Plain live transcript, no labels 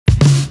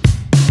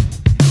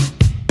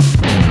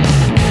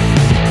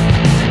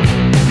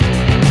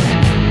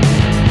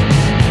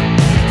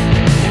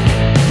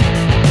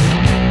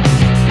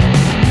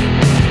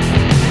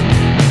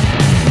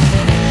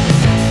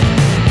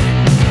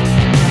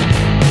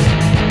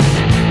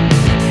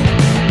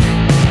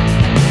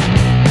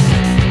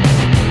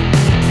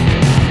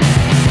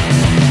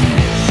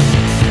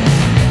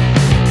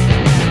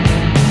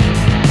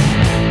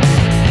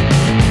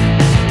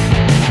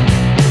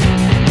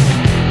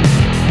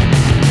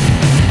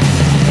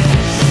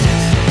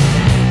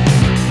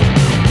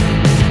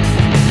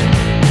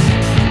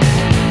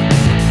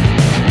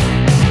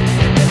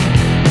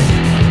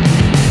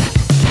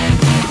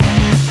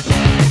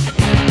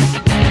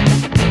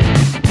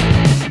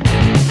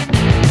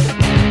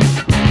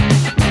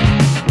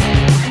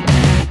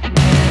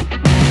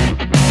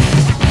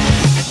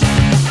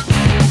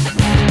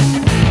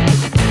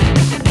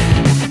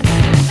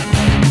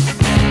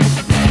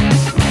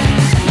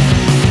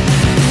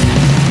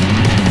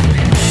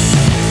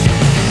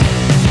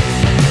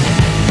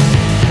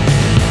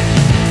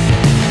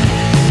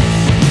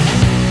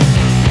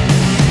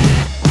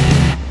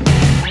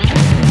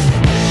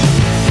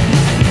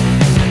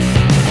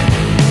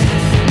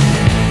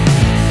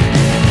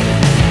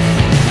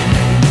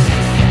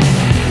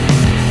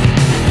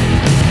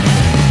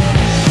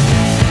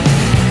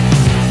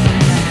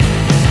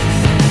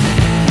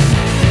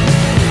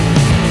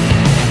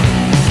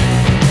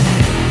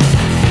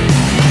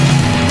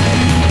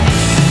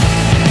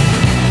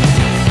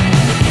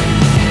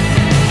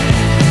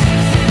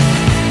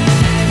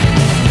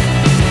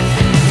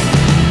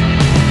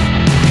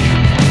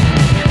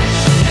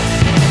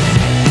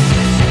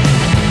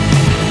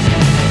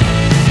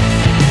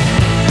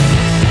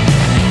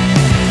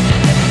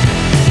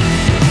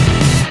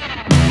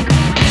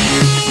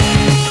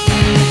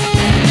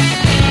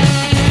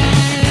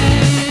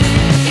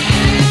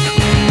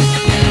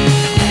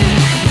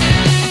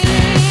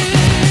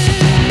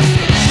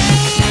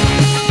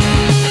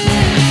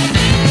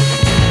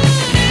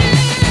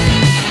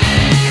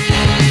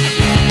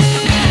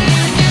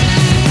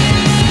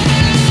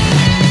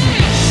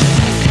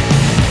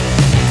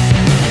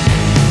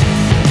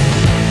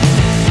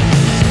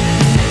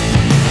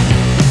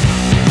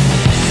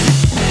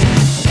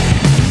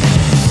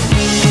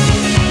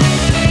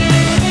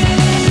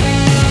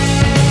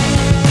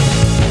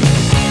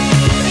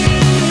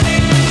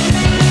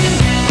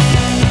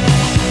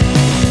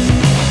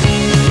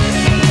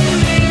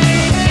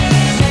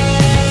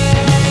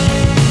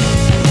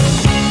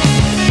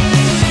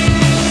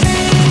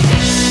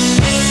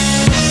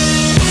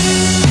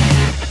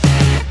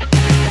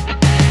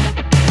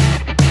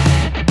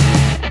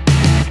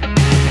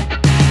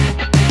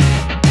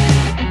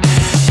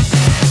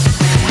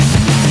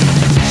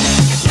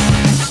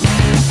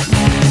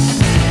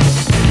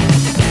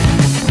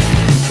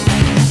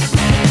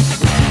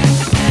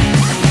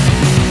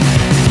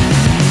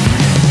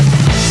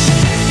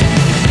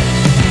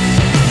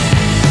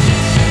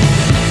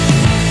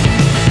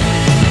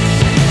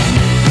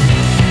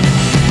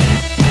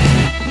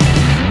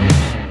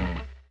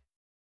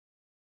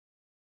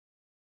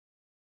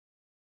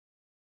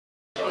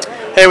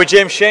Here with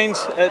James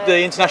Shanes at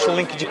the International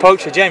Lincolnshire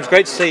Poacher. James,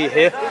 great to see you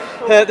here.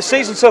 The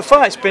season so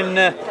far, it's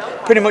been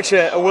pretty much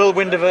a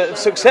whirlwind of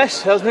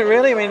success, hasn't it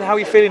really? I mean, how are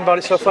you feeling about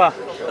it so far?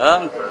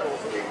 Well,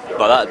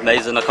 that's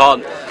amazing.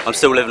 I'm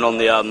still living on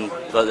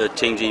the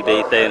Team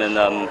GB thing,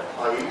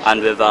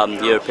 and with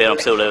European, I'm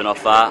still living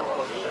off that.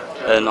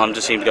 And I'm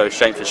just seem to go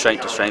strength to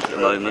strength at the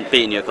moment.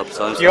 Beating you a couple of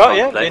times. You are,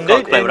 yeah,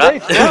 indeed. No. I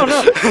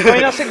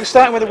mean, I think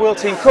starting with the World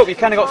Team Cup, you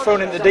kind of got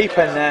thrown into the deep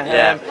end there.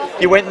 Yeah.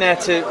 You went there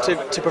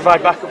to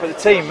provide backup for the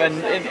team,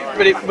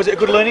 but was it a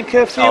good learning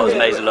curve for you? Oh, it was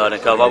an amazing learning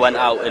curve. I went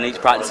out in each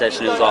practice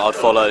session. It was like I'd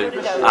follow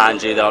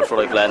Angie, then I'd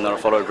follow Glenn, then I'd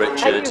follow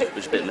Richard,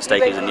 which is a bit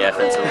mistaken in the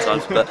offence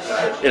sometimes. But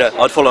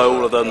I'd follow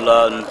all of them,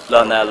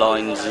 learn their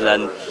lines, and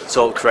then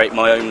sort of create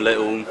my own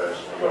little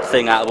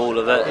thing out of all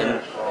of it.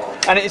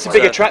 And it's a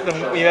bigger track than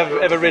you've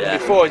ever ridden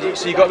before,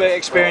 so you've got a bit of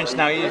experience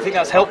now. You think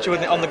that's helped you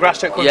on the grass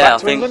track going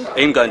back to England? Yeah, I think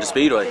even going to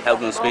Speedway,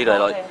 helping on Speedway,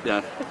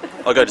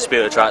 I go to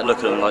Speedway track, look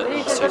at them like,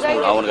 it's too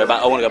small. I want to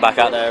go back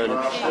out there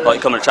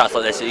and come on tracks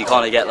like this. You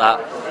kind of get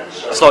that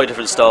slightly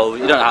different style.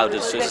 You don't know how to do it,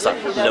 it's just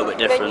like a little bit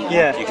different.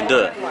 Yeah. You can do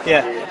it.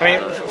 Yeah, I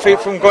mean,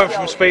 from going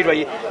from Speedway,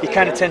 you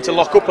kind of tend to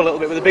lock up a little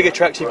bit. With the bigger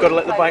tracks, you've got to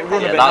let the bike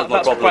run a bit.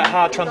 That's quite a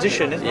hard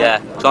transition, isn't it? Yeah,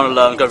 trying to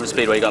learn, go from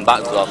Speedway, you're going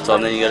backwards half the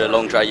time, then you go to a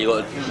long track, you've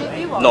got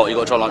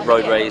to try like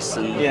road race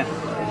and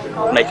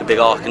make a big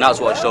arc, and that's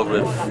what I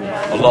struggled with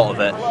a lot of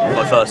it.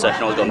 My first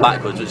session I was going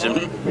backwards, which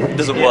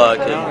doesn't work,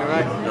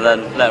 and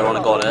then later on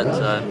I got it.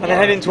 So. And then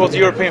heading towards the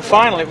European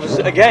final, it was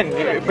again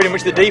pretty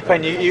much the deep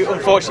end. You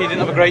unfortunately didn't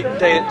have a great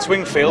day at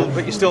Swingfield,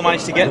 but you still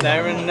managed to get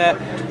there, and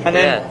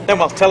then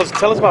well, tell us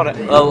about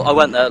it. Well, I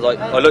went there,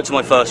 I looked at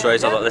my first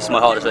race, I was like, this is my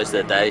hardest race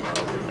of the day.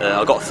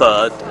 I got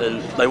third,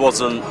 and they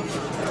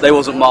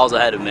wasn't miles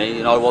ahead of me,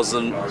 and I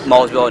wasn't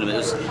miles behind them.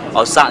 I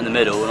was sat in the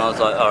middle, and I was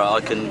like, all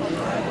right, I can,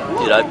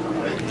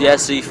 the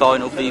C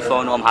final, B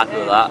final, I'm happy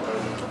with that.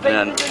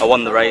 And then I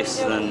won the race,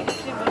 and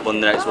then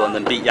won the next one,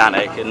 then beat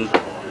Yannick, and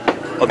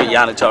I beat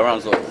Yannick 2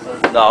 rounds. I was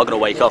like, no, I'm going to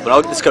wake up, and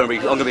I'm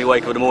going to be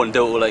waking up in the morning and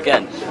do it all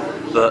again.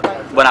 But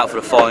went out for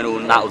the final,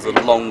 and that was the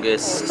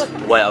longest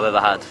wait I've ever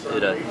had. I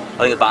think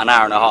it was about an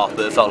hour and a half,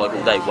 but it felt like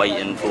all day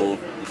waiting for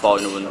the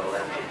final and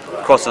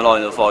crossing the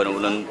line of the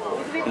final, and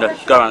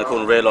go around the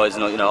corner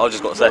realising I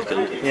just got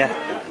second. Yeah.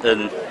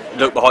 And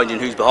look behind you,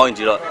 and who's behind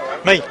you?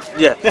 Me.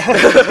 Yeah.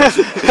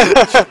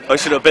 I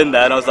should have been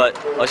there, and I was like,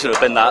 I should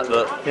have been that,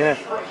 but I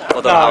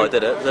don't know how I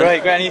did it.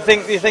 Great. And you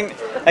think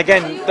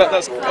again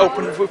that's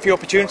opened a few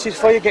opportunities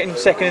for you, getting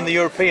second in the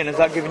European? Has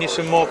that given you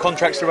some more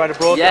contracts to ride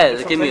abroad? Yeah,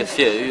 they've given me a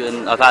few,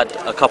 and I've had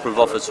a couple of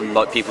offers from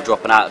people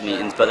dropping out of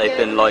meetings, but they've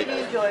been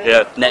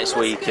next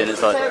week, and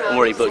it's like I'm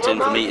already booked in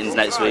for meetings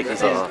next week, and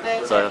so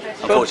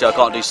unfortunately I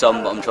can't do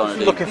some, but I'm trying to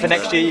do. Looking for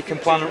next year, you can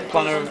plan a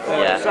plan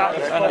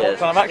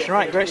of action,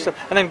 right? Great stuff.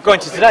 And then going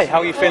to today, how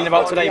are you feeling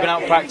about today? You've been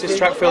out of practice,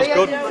 track feels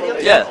good.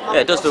 Yeah,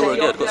 it does feel really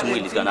good. I've got some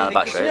wheelies going down the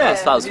back straight.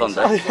 That was fun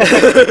though.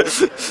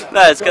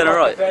 No, it's going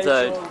alright.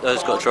 So I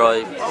just got to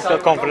try. Feel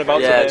confident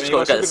about today. Just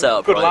got to get the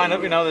setup good right.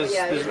 Lineup.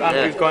 There's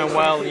Andrew's going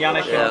well.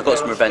 Yannick. Yeah, I've got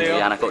some revenge with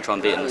Yannick. I've got to try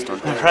and beat him this time.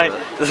 Right.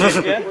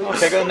 Yeah.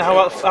 Okay. Good. And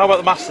how about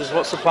the Masters?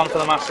 What's the plan for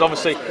the Masters?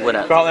 Obviously, win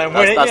it. Go out there and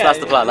win it. That's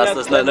the plan.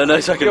 There's no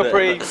second. You're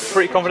pretty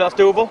confident that's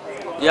doable.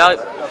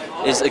 Yeah.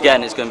 It's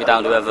going to be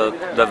down to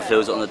whoever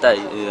feels it on the day.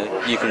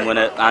 You can win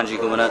it, Angie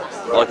can win it,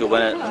 I can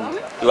win it, and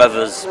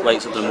whoever's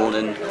wakes up in the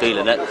morning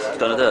feeling it is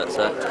going to do it.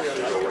 So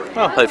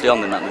hopefully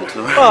I'm in that mood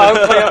tomorrow. Well,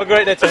 hopefully you have a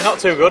great day today. Not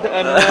too good,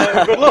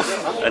 and good luck.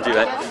 And you,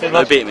 mate.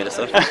 No beating me this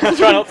time.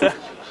 Try not to.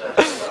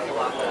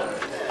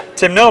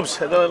 Tim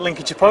Nobbs at the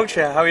Lincolnshire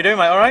Poacher. How are you doing,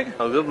 mate? All right?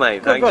 I'm good,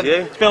 mate. Thank you.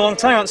 It's been a long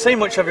time. I haven't seen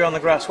much of you on the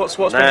grass. What's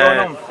been going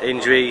on?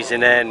 Injuries,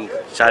 and then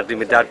sadly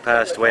my dad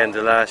passed away end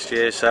of last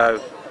year,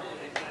 so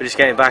we're just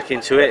getting back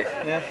into it.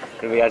 Yeah.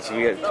 And we had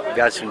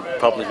some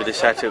problems with the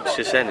setups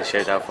just then. It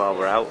shows how far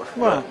we're out.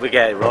 Well, we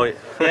get it right.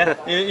 Yeah.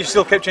 You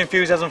still kept your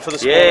enthusiasm for the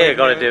sport. Yeah,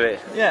 got to do it.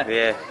 Yeah.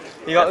 Yeah.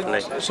 You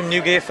got some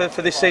new gear for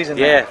this season?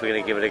 Yeah, we're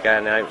going to give it a go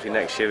now. Hopefully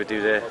next year we'll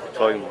do the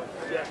try and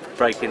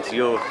break into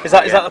Europe. Is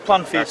that the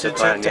plan for you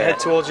to head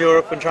towards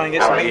Europe and try and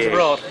get some meetings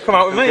abroad? Come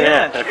out with me.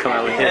 Yeah, come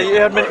out with you.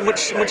 You had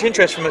much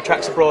interest from the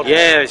tracks abroad.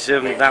 Yeah, it's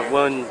that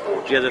one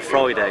the other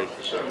Friday.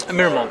 A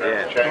Miramont.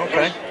 Yeah.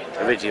 Okay.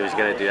 Originally was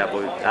going to do that,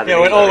 but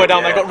went all the way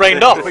down there, got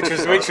rained off, which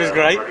was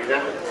great.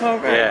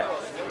 Okay. Yeah.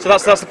 So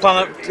that's the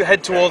plan to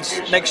head towards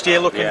next year,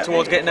 looking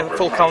towards getting a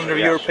full calendar of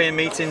European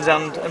meetings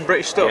and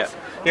British stuff. Yeah.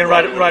 You're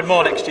going to ride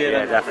more next year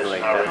then? Yeah, definitely.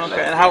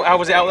 Okay. And how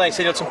was it out there? You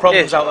said you had some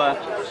problems out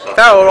there.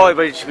 Felt alright,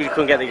 but we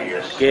couldn't get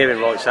the gearing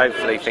right, so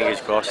hopefully,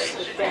 fingers crossed,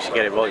 we should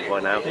get it right by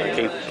now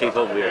and keep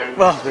up with it.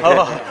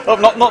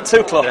 Well, not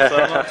too close.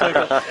 Not too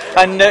close.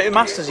 And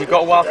Masters, you've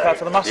got a wild card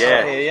for the Masters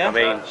out here, yeah? I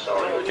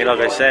mean, like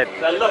I said,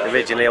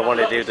 originally I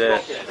wanted to do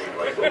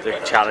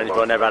the challenge,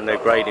 but I never had no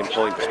grading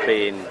points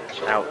being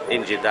out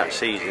injured that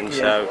season,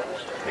 so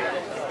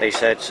they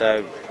said,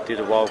 do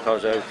the wild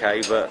cards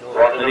okay, but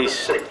at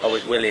least I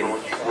was willing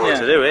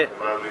to do it.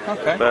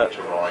 Okay. But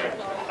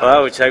I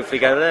would hopefully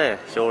go there.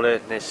 It's all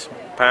this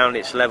pound,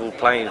 it's level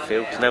playing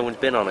field because no one's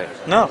been on it.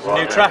 No, it's a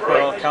new track by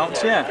all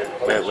accounts, yeah.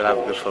 We'll have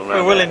a good fun.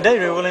 We will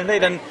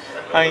indeed. And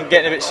I mean,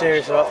 getting a bit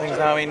serious about things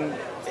now. I mean,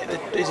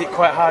 is it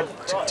quite hard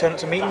to turn up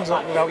to meetings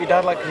without your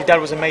dad? Like, your dad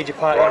was a major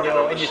part in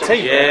your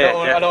team. Yeah,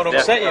 I don't want to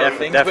upset you or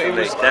things, but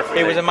definitely.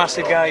 he was a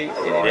massive guy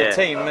in the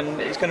team,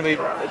 and it's going to be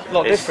a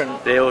lot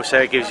different. It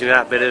also gives you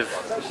that bit of,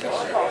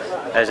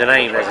 as an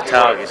aim, as a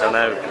target. I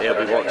know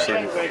he'll be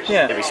watching.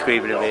 Yeah. He'll be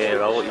screaming in my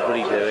ear, "Oh, what are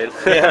you doing?"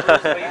 Yeah.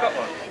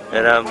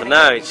 And but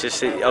no, it's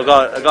just I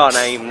got an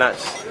aim.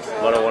 That's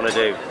what I want to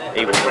do.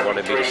 He wouldn't want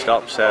me to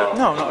stop, so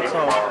No, not at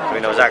all. I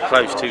mean, I was that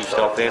close to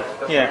stopping.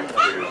 Yeah,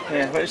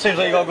 but it seems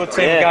like you've got a good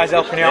team of guys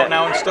helping you out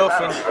now and stuff.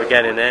 And we're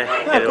getting there,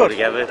 get it all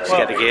together, just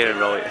get the gearing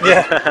right.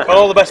 Yeah, well,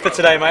 all the best for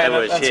today, mate,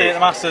 and see you at the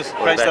Masters.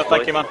 All Great stuff,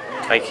 thank boy. you, man.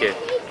 Thank you.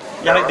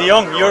 Yannick de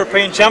Jong,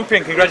 European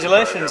champion,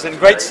 congratulations, and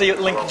great to see you at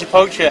the Lincolnshire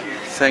Poacher.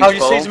 Thanks, How's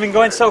your Paul. season been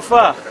going so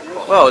far?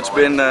 Well, it's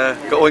been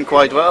going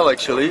quite well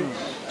actually,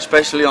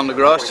 especially on the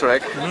grass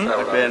track.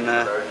 I've been,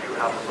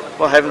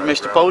 well, haven't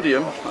missed the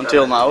podium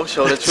until now,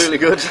 so that's really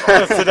good.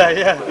 Today,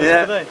 yeah.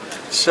 Today.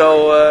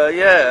 So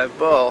yeah,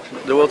 well,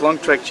 the World Long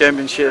Track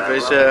Championship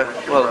is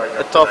well,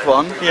 a tough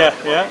one. Yeah.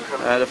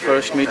 The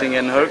first meeting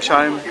in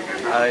Herxheim,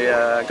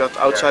 I got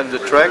outside of the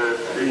track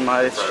in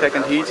my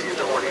second heat,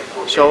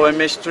 so I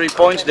missed 3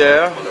 points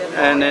there.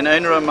 And in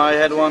Einrum I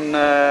had one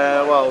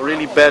well,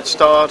 really bad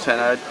start,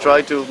 and I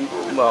tried to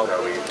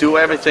do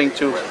everything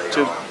to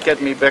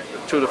get me back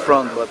to the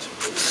front, but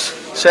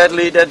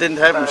sadly that didn't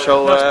happen.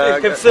 So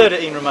You came third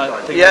at Einrum,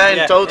 I think. yeah,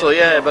 in total,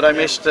 yeah, but I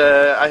missed.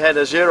 I had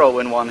a 0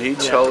 in one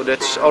heat, so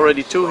that's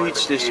already 2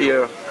 heats this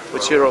year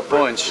with 0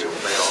 points.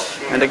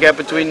 And the gap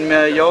between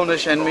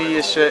Jonas and me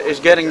is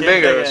getting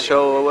bigger,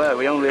 so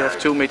we only have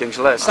 2 meetings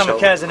left. Sam so.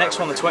 McCare's the next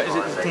one, is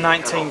it the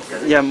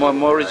 19th? Yeah,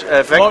 Morris,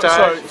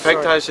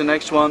 Vecta is the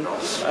next one,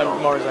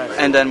 Morris.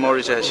 and then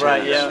Morris S.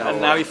 Right, yeah. So, And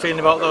how are you feeling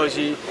about those?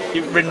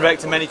 You've ridden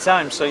Vecta many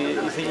times, so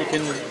you think you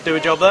can do a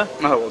job there?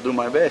 I will do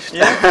my best.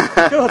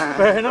 Yeah, good,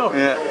 fair enough.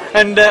 Yeah.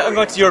 And I'm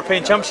going to the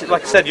European Championship.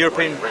 Like I said,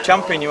 European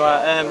champion you are.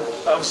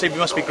 Obviously, it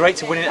must be great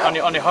to win it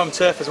on your home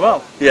turf as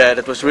well. Yeah,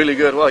 that was really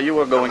good. Well, you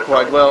were going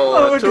quite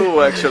well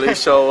too, actually.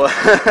 So,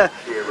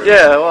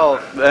 yeah, well,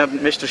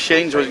 Mr.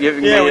 Shanes was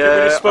giving me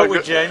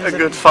a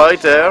good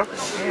fight there.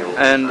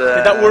 And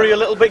did that worry you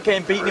a little bit,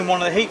 getting beaten in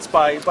one of the heats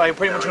by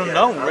pretty much an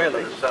unknown,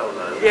 really?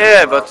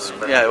 Yeah, but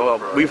yeah, well,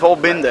 we've all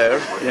been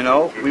there, you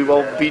know. We've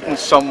all beaten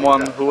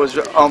someone who was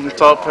on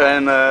top,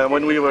 and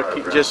when we were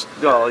just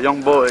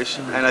young boys,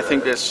 and I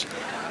think that's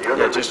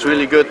just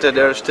really good that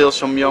there are still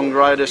some young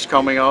riders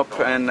coming up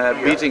and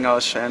beating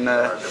us, and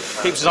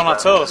keeps us on our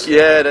toes.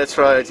 Yeah, that's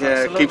right. Yeah,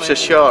 absolutely. Keeps us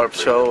sharp.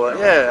 So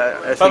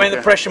yeah, I mean,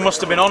 the pressure must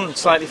have been on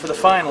slightly for the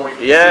final.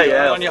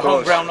 Yeah, on your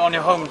home ground, on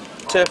your home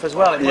turf as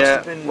well. It must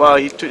have been. Well,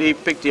 he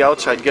picked the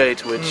outside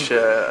gate, which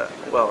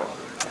well,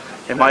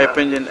 in my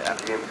opinion,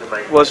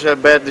 was a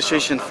bad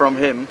decision from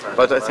him,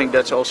 but I think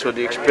that's also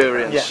the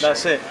experience. Yeah,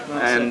 that's it.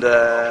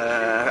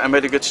 I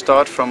made a good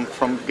start from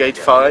gate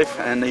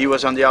 5, and he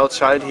was on the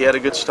outside. He had a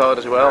good start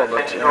as well,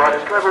 but you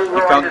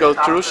can't go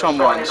through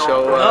someone.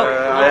 So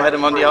I had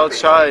him on the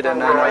outside,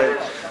 and then I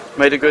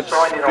made a good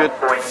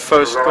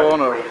first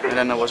corner, and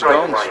then I was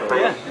gone. So.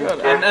 Yeah,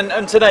 good.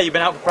 And today you've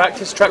been out for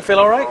practice. Track feel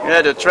all right?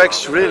 Yeah, the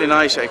track's really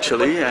nice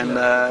actually, and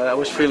I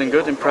was feeling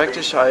good in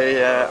practice. I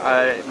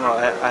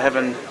have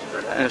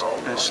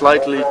a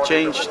slightly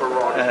changed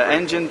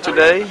engine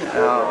today.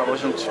 I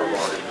wasn't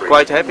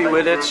quite happy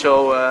with it,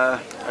 so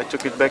I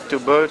took it back to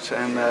Bert,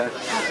 and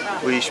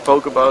we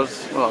spoke about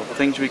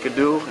things we could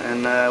do,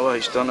 and well,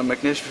 he's done a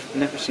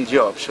magnificent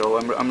job. So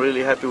I'm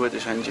really happy with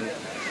this engine.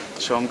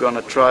 So I'm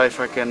gonna try if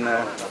I can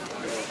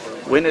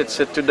win it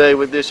today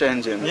with this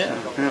engine. Yeah.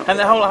 And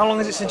how long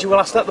is it since you were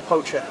last at the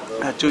Poacher?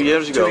 2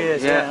 years ago. 2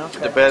 years. Yeah.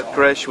 Okay. The bad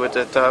crash with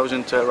the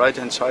 1000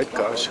 right-hand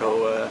sidecar.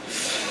 So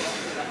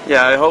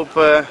yeah, I hope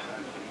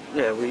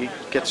we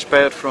get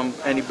spared from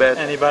any bad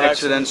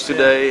accidents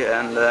today,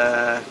 and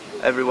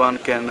everyone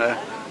can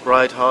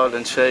ride hard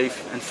and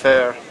safe and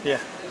fair. Yeah.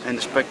 And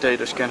the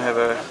spectators can have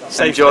a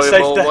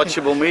enjoyable,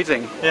 watchable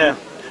meeting. Yeah.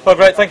 Well,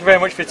 great. Thank you very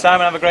much for your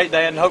time, and have a great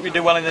day, and hope you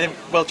do well in the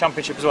World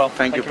Championship as well.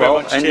 Thank you, Paul.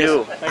 Very much. And cheers.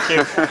 you. Thank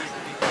you.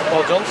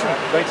 Paul Johnson,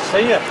 great to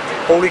see you.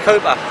 Paulie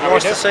Cooper,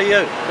 nice to see you.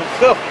 Good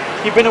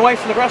stuff. You've been away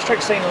from the grass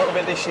track scene a little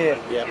bit this year.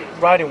 Yeah.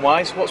 Riding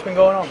wise, what's been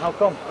going on? How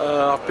come?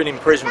 I've been in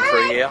prison for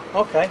a year.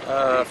 Okay.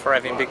 For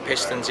having big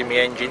pistons in my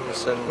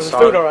engines, and Was the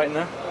food all right in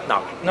there?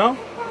 No. No?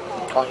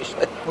 Can't you see?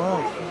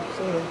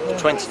 Oh.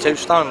 22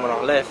 stone when I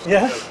left.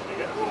 Yeah.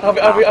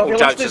 All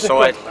jokes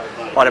aside,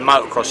 I had a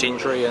motocross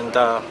injury, and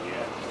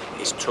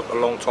it took a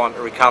long time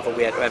to recover.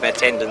 We had to have our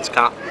tendons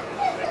cut,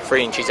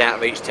 3 inches out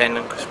of each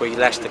tendon, because we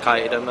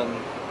elasticated them, and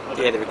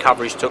yeah, the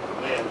recoveries took.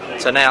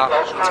 So now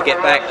to get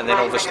back, and then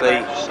obviously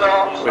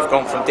we've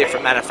gone from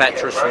different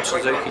manufacturers, from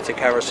Suzuki to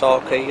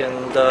Kawasaki,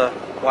 and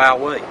wow,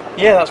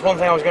 yeah, that's one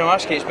thing I was going to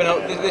ask you. It's been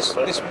this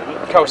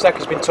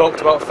Kawasaki's been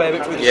talked about a fair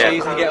bit through the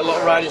season. You get a lot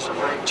of riders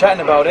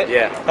chatting about it.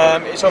 Yeah.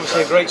 It's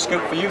obviously a great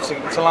scoop for you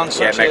to land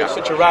such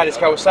a ride as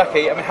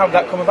Kawasaki. I mean, how did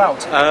that come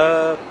about?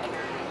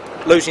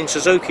 Losing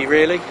Suzuki,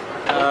 really.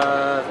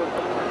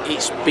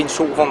 It's been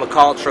sort of on the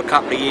cards for a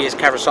couple of years.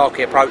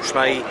 Kawasaki approached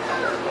me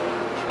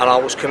and I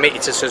was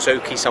committed to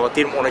Suzuki, so I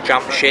didn't want to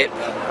jump ship.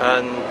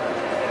 And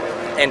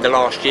end of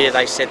last year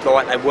they said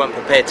like they weren't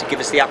prepared to give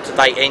us the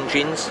up-to-date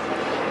engines,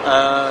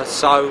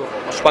 so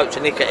I spoke to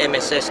Nick at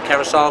MSS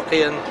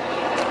Kawasaki, and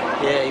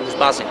yeah, he was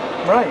buzzing.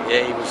 Right.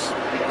 Yeah, he was.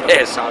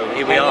 Yeah, so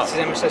here we are. This is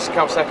MSS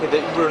Kawasaki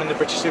that running the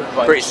British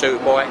Superbike. British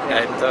Superbike,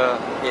 and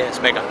yeah, it's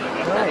mega.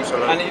 Right.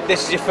 Absolutely. And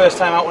this is your first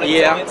time out on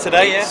it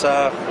today, yeah?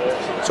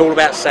 It's all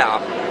about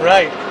setup.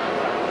 Right.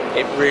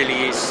 It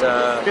really is.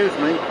 Excuse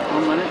me,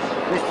 1 minute.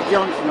 Mr.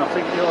 Johnson, I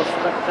think your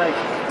spectators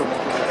come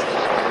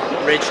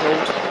up.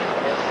 Reginald,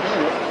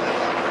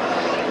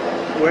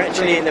 we're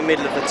actually in the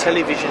middle of a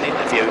television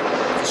interview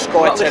for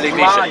Sky Television.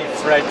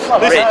 Live, Reg.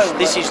 Reg,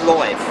 this is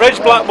live. Reg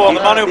Blackbourn,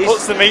 the man who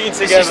puts the meeting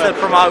together. This is the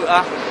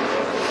promoter.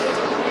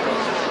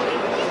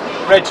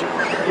 Reg,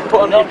 you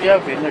put on. Not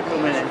joking, they're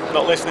coming in.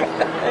 Not listening.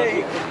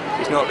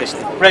 He's not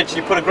listening. Reg,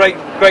 you put a great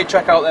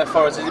track out there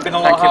for us. Has it been a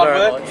lot of hard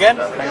work again?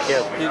 Thank you.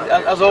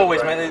 As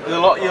always, mate.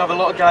 You have a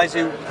lot of guys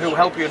who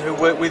help you and who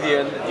work with you,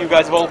 and you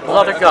guys have all put A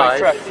lot of guys.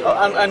 track.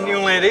 And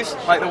young ladies,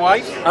 like the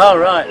wife. Oh,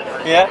 right.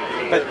 Yeah.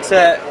 But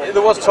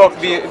there was talk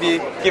of you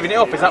giving it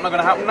up. Is that not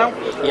going to happen now?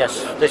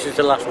 Yes, this is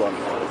the last one.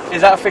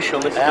 Is that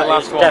official? This is the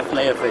last It's one.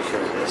 definitely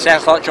official.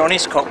 Sounds like John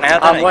Hiscock now,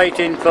 doesn't I'm he?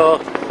 waiting for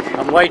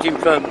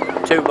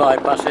 2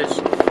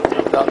 bypasses.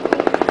 I've got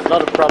a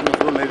lot of problems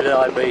with my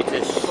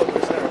diabetes.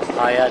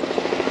 I had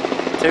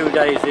 2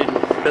 days in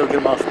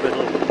Pilgrim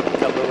Hospital a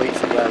couple of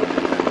weeks ago,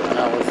 and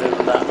I was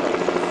doing that.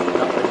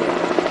 Not with you.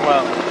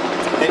 Well,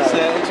 it's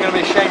going to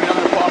be a shame you're not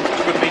going to put on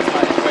such a good meeting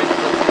like this, Reg,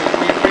 but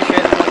we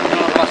appreciate it. The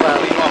last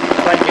Well,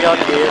 20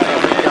 odd years, I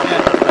think I'm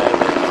going to play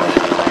with it.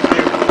 Thank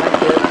you.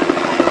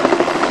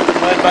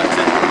 Word back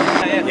to.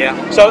 Yeah.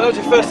 So that was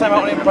your first time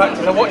out in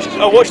practice. I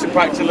watched the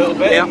practice a little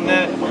bit. Yeah.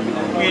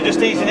 And were you just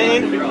easing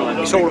it in?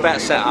 It's all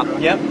about setup.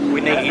 Yeah.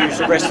 We need to use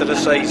the rest of the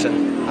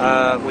season.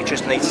 We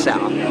just need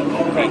setup.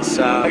 It's.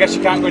 I guess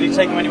you can't really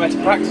take them anywhere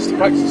to practice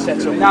the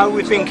setup. No,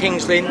 we've been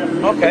Kings Lynn.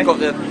 Okay. We've got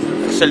the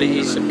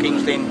facilities of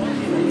Kings Lynn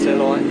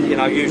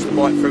to use the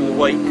bike through the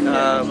week.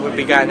 We'll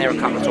be going there a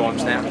couple of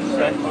times now.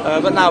 Okay.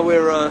 But no,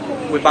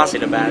 we're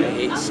buzzing about it.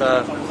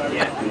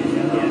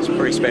 It's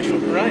pretty special.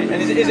 Right.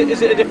 And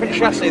is it a different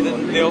chassis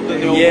than the old?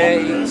 Yeah,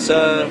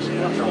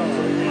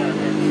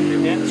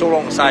 it's all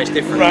I can say. It's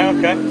different. Right.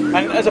 Okay.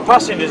 And as a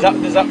passenger,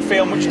 does that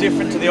feel much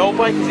different to the old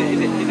bike? Is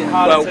it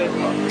harder to?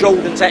 Well,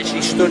 Jordan's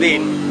actually stood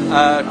in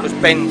because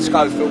Ben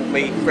Schofield,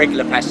 me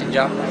regular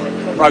passenger,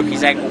 broke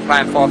his ankle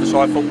playing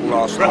 5-a-side football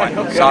last night.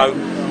 Okay. So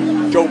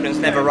Jordan's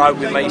never rode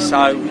with me.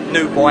 So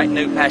new bike,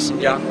 new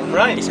passenger.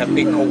 Right. It's a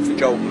big call for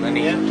Jordan, and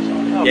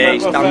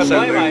he's fair done so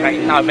play, good.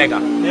 mate. No, mega.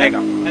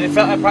 And it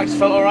practice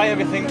felt alright.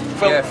 Everything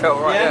felt. Yeah, it felt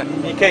alright.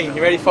 Yeah. You keen?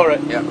 You ready for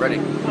it? Yeah, ready.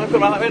 Oh, good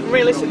man. I mean,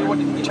 realistically, what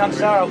your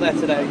chances are out there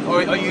today?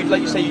 Or are you,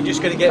 like you say, you're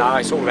just going to get No,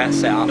 it's all about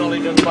setup.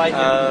 knowledge on the bike?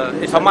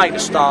 If I make the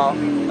start,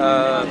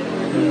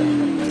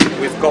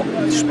 we've got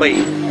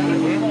speed.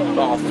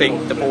 But I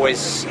think the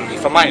boys,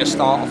 if I make a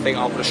start, I think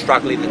I'm going to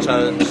struggle in the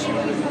turns.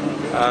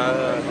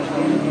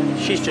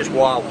 She's just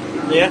wild.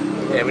 Yeah.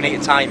 Yeah, we need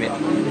to tame it.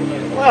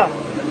 Well.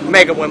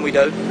 Mega when we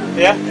do.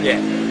 Yeah. Yeah.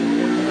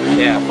 I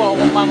Yeah. thought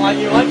one man like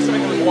you likes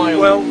something that was wild.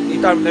 Well,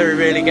 you don't very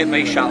rarely get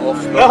me shut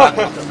off. But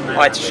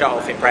I had to shut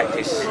off in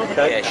practice.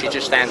 Okay. Yeah, she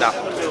just stand up.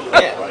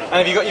 yeah. And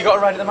have you got a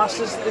ride at the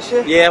Masters this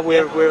year? Yeah,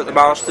 we're at the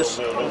Masters.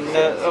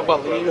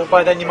 And,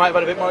 by then you might have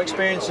had a bit more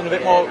experience and a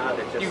bit more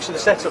use of the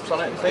setups on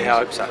it and things. Yeah, I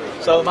hope so.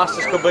 So the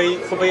Masters could be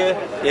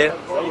Yeah.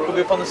 you could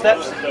be up on the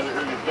steps.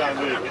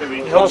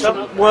 You hope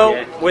so?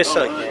 Well, we'll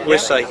see. We'll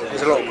see.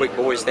 There's a lot of quick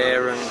boys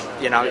there, and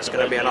it's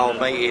going to be an old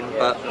meeting.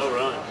 But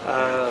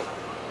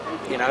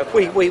if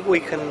we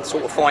can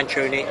sort of fine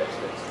tune it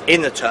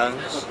in the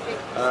turns,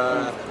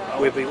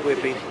 we'll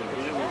be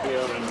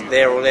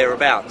there or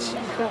thereabouts.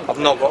 I've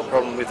not got a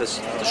problem with the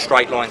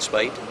straight line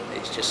speed.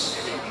 It's just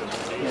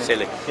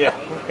silly. Yeah.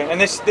 Okay. And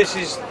this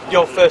is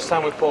your first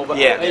time with Paul. But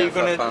Yeah. Are you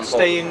going to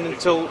stay in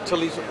until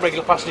his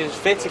regular passengers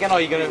fit again, or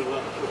are you going to?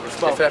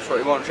 If that's what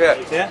he wants, yeah.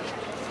 Yeah.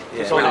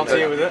 It's all down to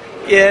you with it.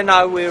 Yeah,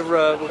 no, we've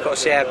got to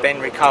see how Ben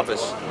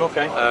recovers.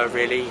 Okay.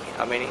 Really,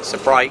 I mean, it's a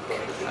break,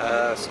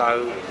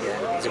 so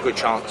there's a good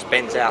chance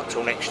Ben's out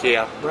till next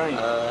year. Right.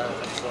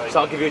 So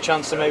that'll give you a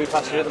chance to maybe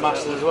pass you at the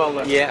Masters as well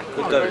then. Yeah,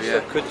 could do.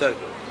 Yeah. Could do.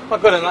 Well,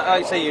 good, and like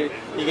I say, you're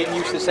getting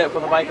used to the setup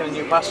on the bike and a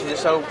new passenger,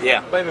 so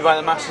Yeah. maybe by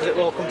the Masters it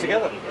will all come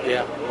together.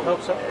 Yeah. I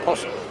hope so.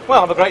 Possible.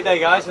 Well, have a great day,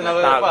 guys, and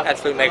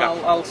absolute mega.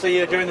 I'll see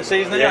you during the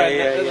season Yeah,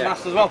 anyway, at the yeah.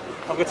 Masters as well.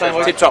 Have a good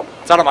time. Tip top.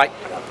 Ta-ra, mate.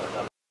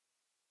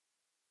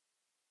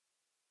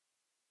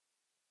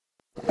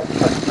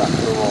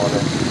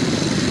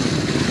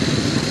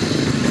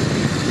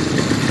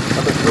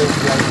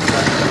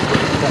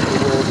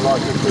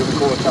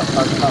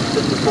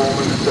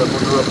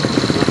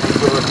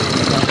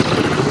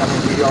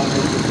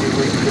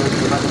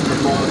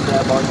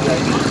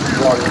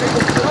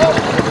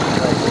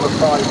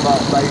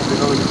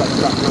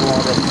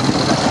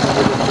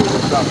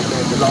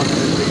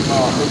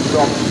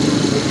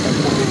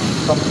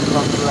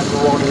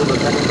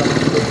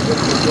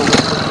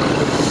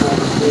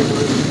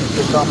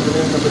 this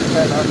afternoon, number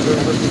 10, Andrew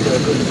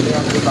Winterburn, good to see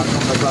Andrew back on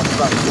the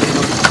Grasstrack.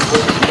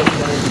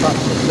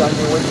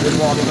 Daniel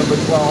Winterburn, riding number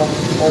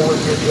 12, always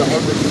gives you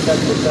 110%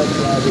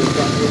 there, is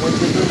Daniel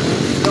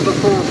Winterburn. Number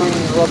 14,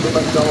 Rodney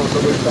McDonald,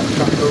 number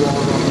spectacular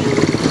on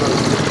you.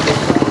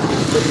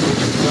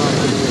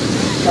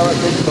 Carrot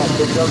Hitchcock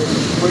has done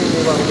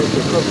extremely well with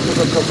the club,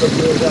 took a couple of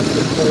years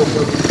after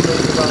Poacher,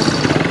 extremely well.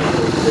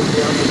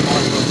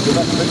 The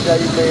next bit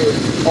Dave Beard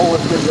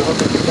always gives you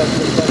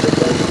 110% of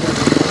Dave.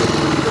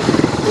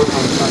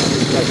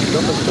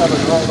 Number 7,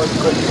 Roland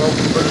Cook,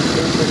 Roland very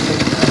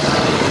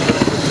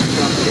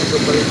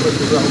quick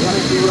as well.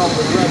 Yannick Wrong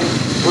was ready.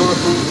 World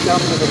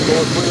Champion, of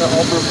course, winner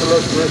of the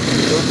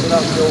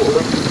International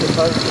Olympic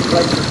supposed to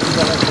play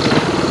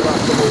the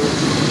afternoon.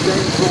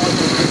 James Boyd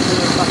has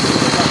returned back to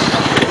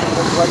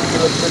the great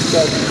for the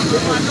success in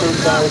the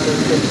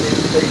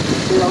 2015 season.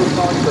 Theo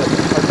Piper,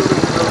 another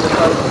one of the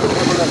post, the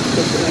double left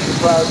ticket in the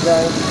crowd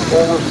down,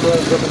 always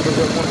turns up and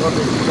does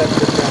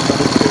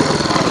 110%.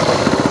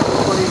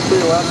 22,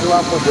 Andrew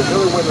Appleton,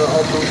 another winner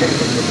of the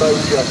Olympic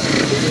Poacher.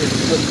 He is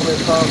just coming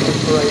past his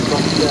parade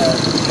from there.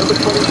 Number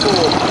 24,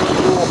 Alan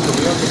Dawson,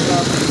 the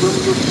understand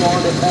William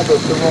Wilder Ever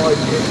to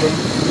ride in the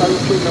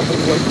Poacher number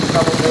 1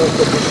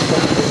 Commonwealth of the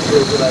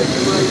Champion today.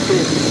 Number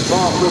 18,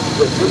 Mark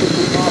Richardson, good to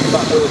see Mark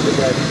back here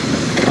again.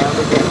 And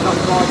we've got Tom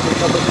Wright,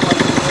 number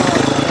 25.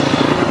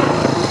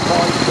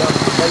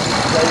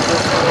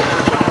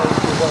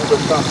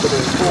 This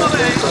afternoon,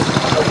 another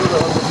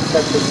 110%.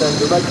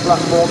 The Red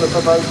Blackbourn, the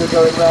promoter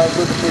going round.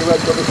 Good to see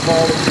Red on the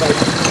smalling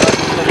face.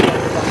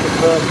 The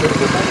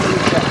Bentley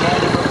set,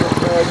 riding number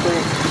 13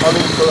 on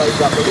his parade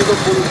lap. The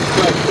Liverpool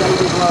Express,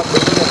 David Ladd,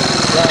 the winner.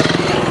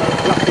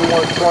 Exactly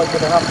what's going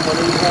to happen when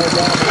he's going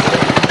down.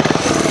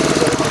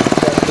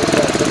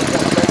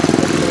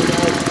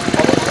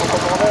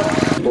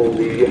 For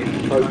the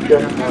Poacher,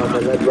 and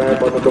then led round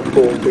by number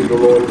 4, Peter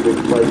Lloyd, which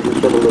plays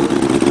with Sutherland in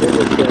the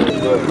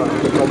first back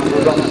to come to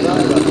the back now.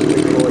 That's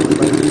Peter Lloyd, the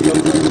main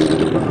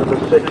number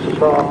 6,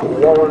 Mark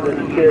Warren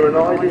and Kieran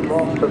Ivey.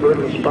 Mark's ever in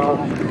the start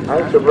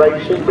out of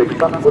racing, but he's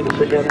back with us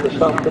again this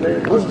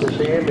afternoon. Good to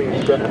see him.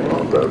 He's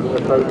broken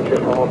the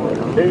Poacher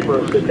on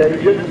numerous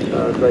occasions.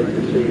 Great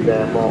to see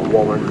there Mark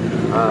Warren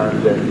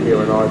and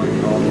Kieran Ivey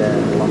on there.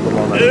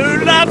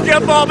 Who loves you,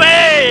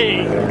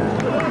 Bobby?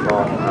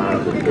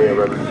 Mark and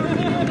Kieran.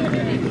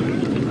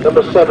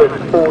 Number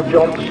 7, Paul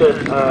Johnson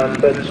and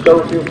Ben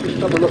Schofield. Just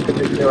have a look at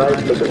this new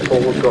outfit that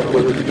Paul's got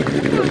with us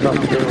this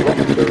afternoon.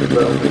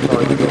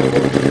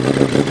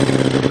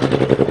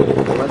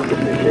 Lots of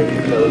machine,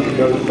 so he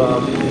goes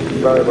past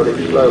very, very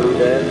slowly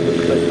there.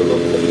 Just take a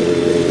look at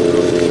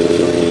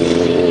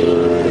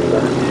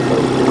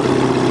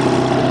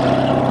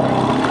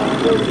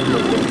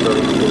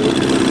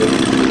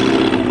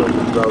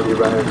slowly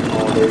round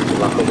on his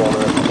lap of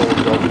honour, Paul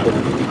Johnson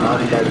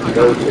and Ben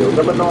Schofield.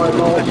 Number 9,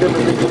 Miles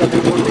Simmons is going to be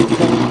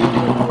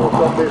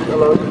got this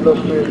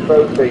illustrious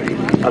trophy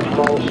as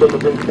Miles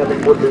Simmons and Kelly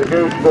Woodley. The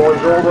Goose Boys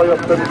all the way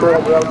up to the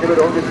corner, they'll give it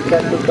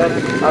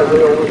 110% as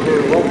they always do.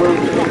 Rod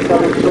Wilson and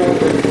Kelly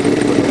Saunders,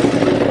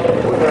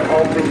 winner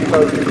of the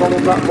Poacher.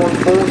 Colin Blackbourn,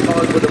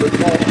 4-time winner with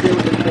Paul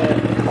Whitelam there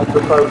of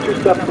the Poacher.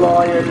 Steph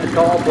Lyon,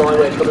 Carl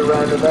Bryan coming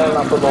around in their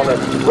lap of honour.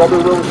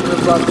 Robbie Wilson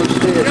and Bradley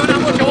Spears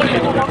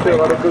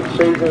had a good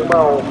season as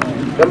well.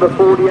 Number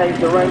 48,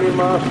 the reigning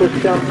Masters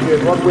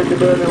champion, Rod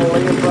Winterburn and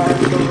Liam Brown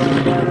coming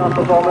around their lap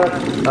of honour.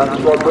 That's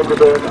Rod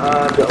Winterburn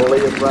and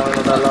Liam Brown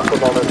on their lap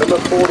of honour. Number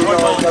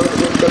 49,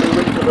 Elliott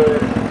Winterburn.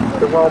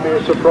 There will be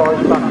a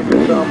surprise package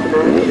this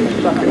afternoon.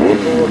 He's second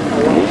before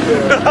last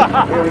year.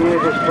 Here he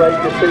is, it's great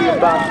to see him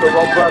back for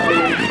Rob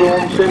Bradley and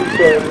Sean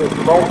Simpson,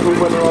 multiple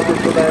winner of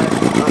this event.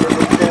 And in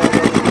return,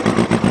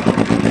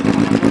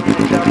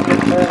 champion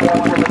Paul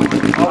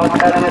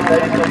Whitelam, Elliott, they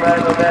come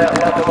round on their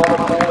lap of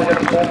honour, Paul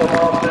against former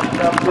Masters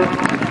champion.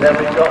 Then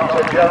we've got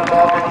Joe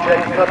Martin,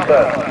 Jake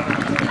Cuthbert.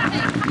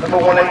 Number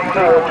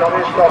 184,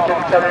 Johnny Scott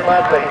and Terry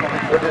Madley.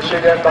 Good to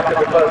see them back at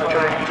the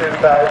Poacher in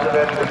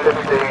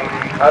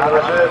 2015. And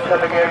the reserve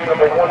coming in,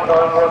 number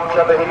 191,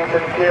 Trevor Heath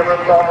and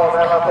Kieran Long on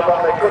their lap of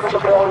honour. Good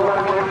supply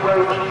running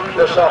roads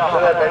this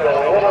afternoon. They've got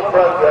a lot of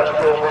progress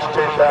during this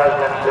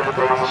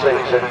 2015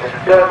 season.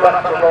 Going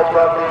back to Rob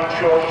Bradley and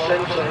Sean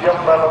Simpson, young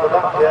man on the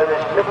back there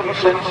is Mickey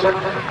Simpson,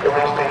 who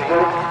is the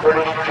Youth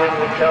British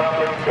Junior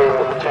Champion for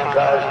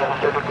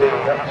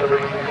 2015. That's the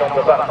reason he's on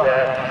the back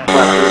there.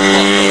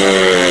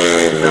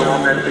 Now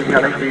on then to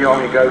Yannick de Jong,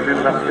 he goes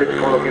in, that's it,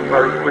 looking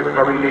very quick,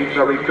 very neat,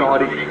 very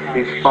tidy.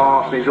 He's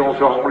fast, and he's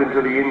also holding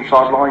to the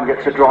inside line,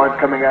 gets a drive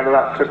coming out of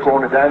that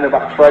corner down the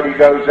back straight. He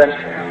goes then,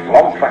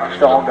 long track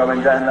start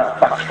going down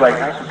that back straight.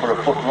 Hasn't put a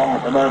foot wrong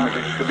at the moment.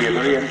 It should be a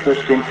very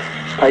interesting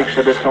pace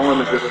at a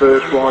time as the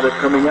first rider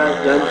coming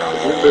out then,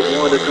 a little bit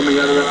wider coming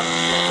out of that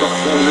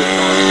platform this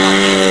time.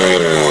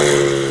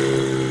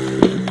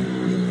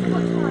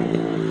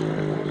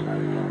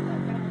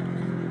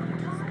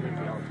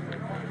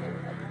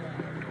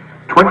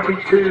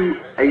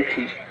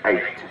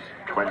 22.88.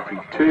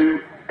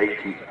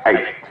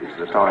 22.88 is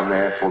the time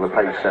there for the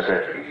pace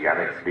setter,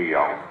 Yannick de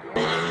Jong.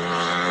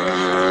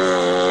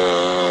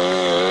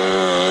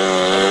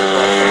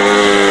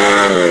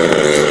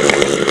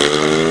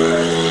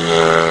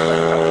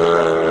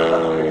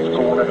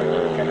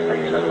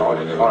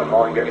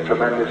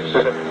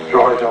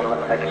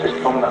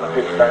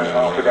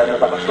 down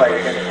the back straight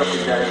again,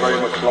 tucking down very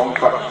much long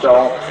track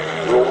style.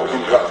 Rolls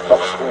into that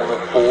top corner,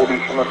 40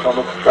 from the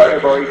tunnel. Very,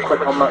 very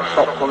quick on that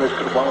top corner. This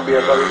could well be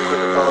a very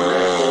quick time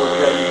there for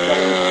James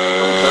James.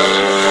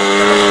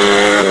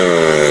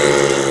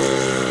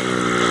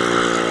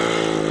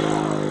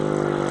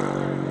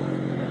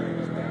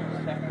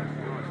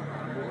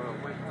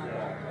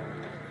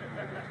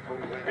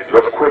 It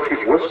looked quick,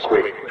 it was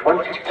quick.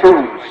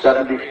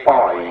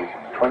 22.75.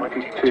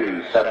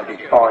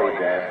 22.75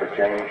 there for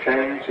James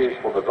James is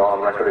for the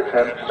barn record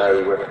attempt,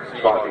 so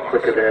slightly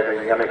quicker there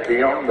than Yannick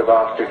Dion. The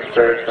vast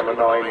experience number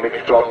 9,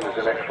 Mitch Godden is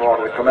the next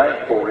rider to come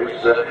out for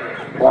his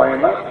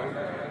flying lap.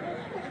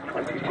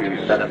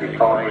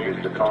 22.75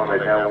 is the time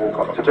they've now all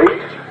got to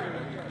beat.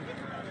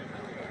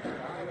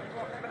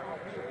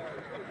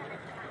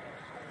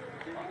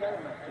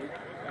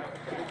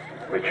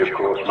 Which of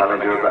course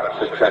manager of that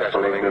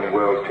successful England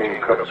World Team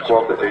Cup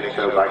squad that did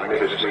so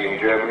magnificently in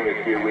Germany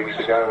a few weeks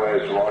ago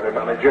as rider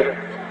manager.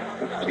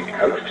 Looks to be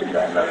coasting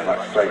down that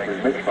back straight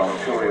as Mitch, but I'm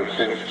sure he'll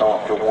soon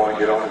start to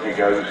wind it on as he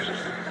goes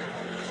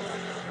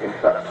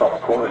into that top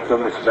corner. He's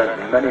done this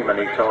event many,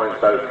 many times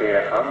both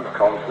here and the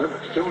continent.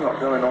 Still not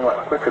going all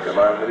that quick at the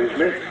moment, is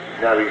Mitch?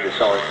 Now he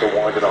decides to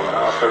wind it on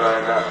half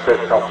around that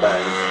top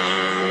down.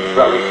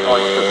 Very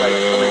tight to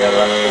pace coming out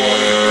of that corner.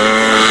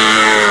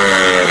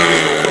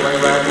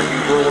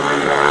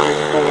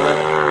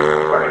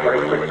 Very,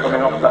 very quick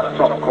coming off that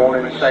top corner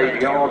and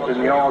save yards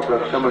and yards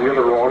of some of the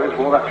other riders.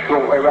 Well, that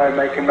short way round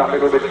making that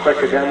little bit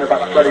quicker down the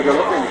back straight. You're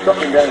looking,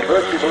 something down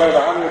virtually below the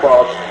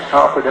handlebars,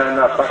 halfway down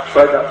that back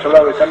straight. That's the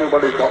lowest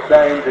anybody's got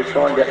down to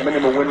try and get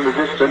minimal wind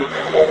resistance.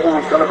 Oh,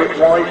 he's gone a bit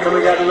wide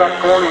coming out of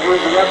that corner. He's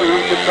moving up,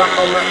 he's the track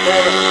on that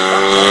corner.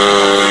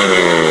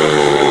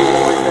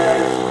 Wide there.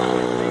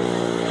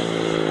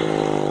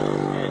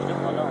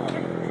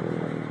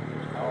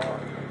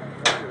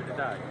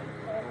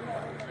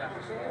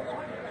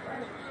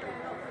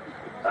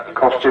 That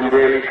cost him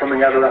dearly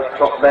coming out of that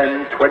top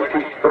bend.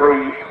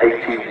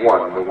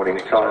 23.81 the winning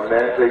time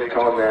there. The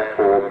time there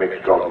for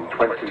Mitch Godden,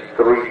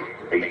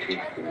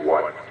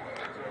 23.81.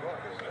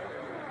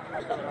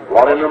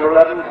 Rider number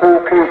 11, Paul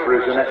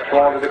Cooper is the next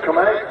rider to come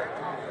out.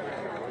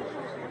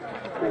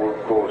 Paul,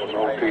 of course,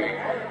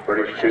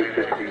 multi-British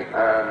 250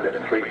 and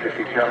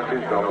 350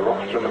 champions on the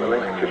rostrum and the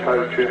Lincolnshire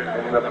Poacher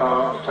in the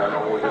past, and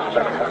always a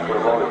spectacular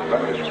rider.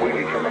 That is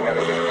really coming out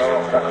of the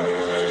start. That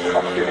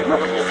cost him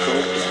nothing at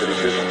all, but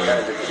it doesn't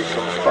count if he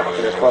comes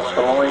crashing across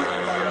the line,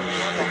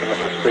 picking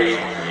up the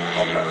speed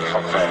on that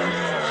top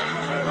end.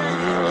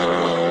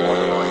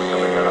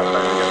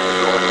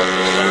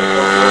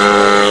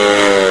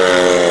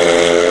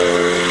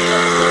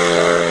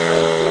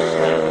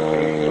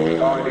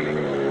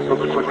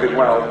 Looks quick as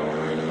well.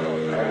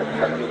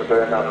 Attempting to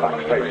burn that back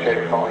straight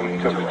shape high, he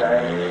took it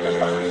down. The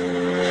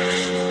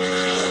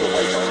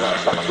weight on that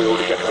back wheel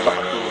to get the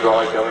maximum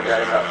drive going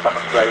down that back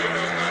straight.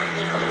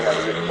 Coming out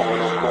of this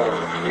final corner.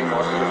 He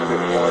might be a little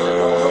bit wider,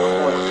 not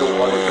quite still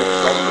wide, it's just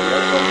strong, but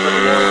yeah, gone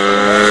pretty wide.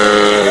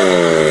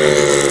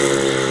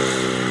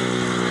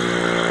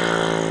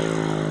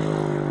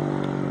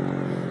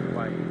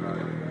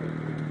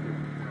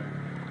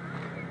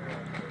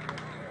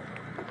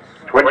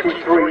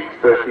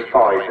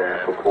 23.35 there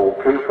for Paul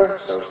Cooper,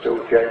 so still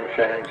James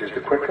James is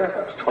the quicker.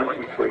 That's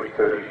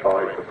 23.35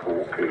 for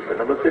Paul Cooper.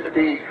 Number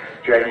 15,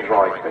 James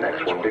Wright, the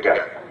next one to go.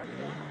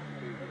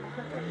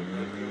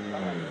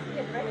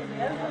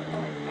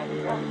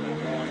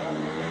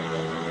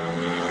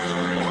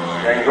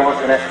 James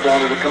Wright, the next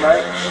rider to come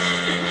out.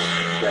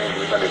 James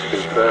has managed to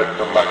third,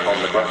 come back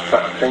on the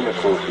Grasstrack team. Of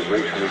course, he's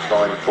recently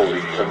signed for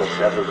the Plymouth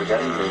Devils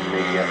again in the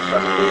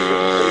San Diego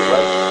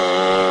Speedway.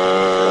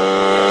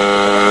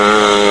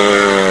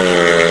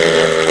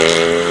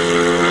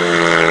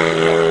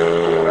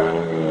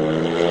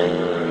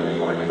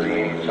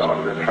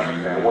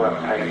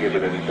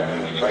 Dividends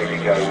down, straight he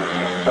goes,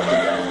 something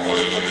down more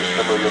than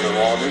some of the other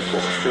riders,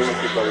 but still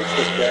looking very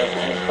quick there,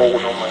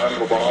 forward on the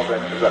handlebars,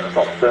 enters that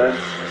top turn.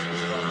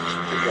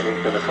 Again,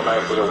 he's going to come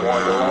out with a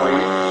wider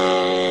line.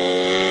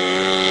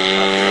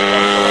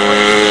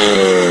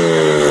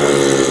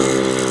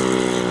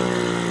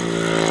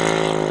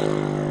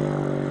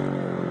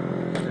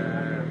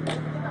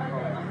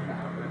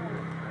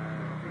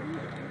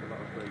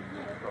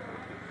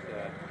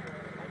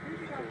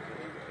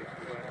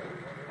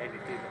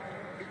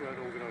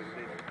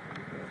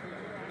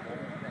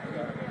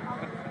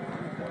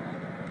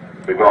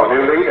 We've got a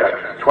new leader,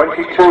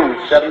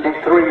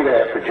 22.73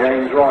 there for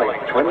James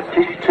Wright,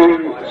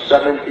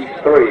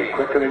 22.73,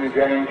 quicker than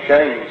James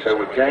James, so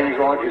with James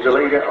Wright as a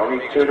leader,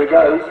 only 2 to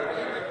go,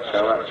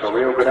 so that's a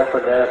real good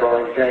effort there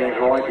by James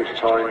Wright, his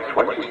time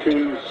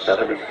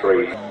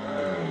 22.73.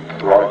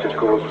 Wright, of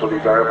course, will be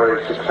very,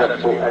 very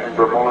successful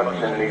Edinburgh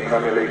Monarchs in the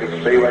Premier League of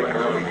Speedway,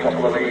 currently top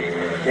of the league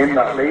in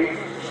that league.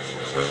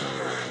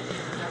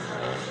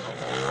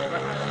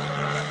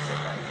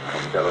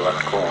 Comes out of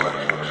that corner.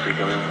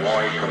 Going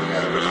wide coming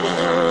out of the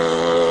corner.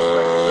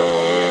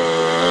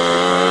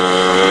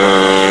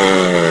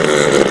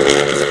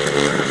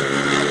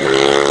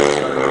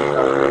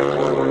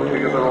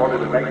 The other order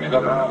that makes it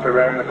up half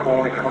around around the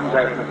corner, he comes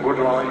out in a good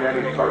line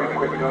then, he's very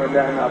quick going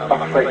down that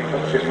back straight,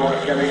 touches it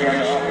right again,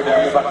 halfway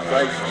down the back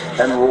straight,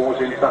 then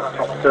roars into that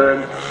top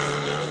turn.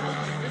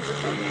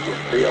 The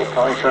Theo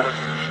Piper,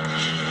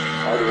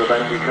 out of the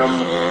bend he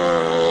comes,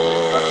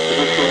 that's the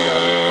good thing.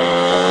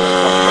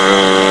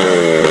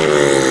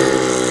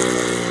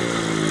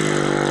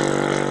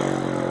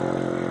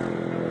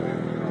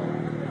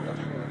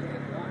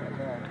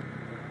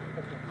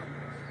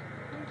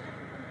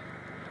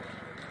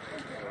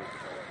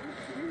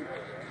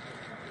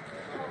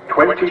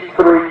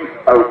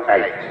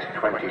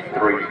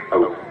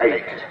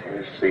 23:08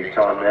 is the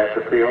time there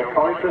for Theo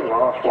Piper.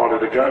 Last one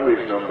to go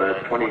is number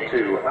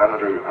 22,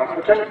 Andrew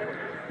Appleton.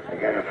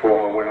 Again, a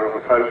former winner of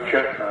the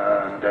Poacher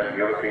and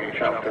European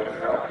champion,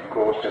 of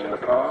course, in the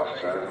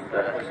past, and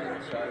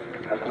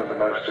has been the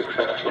most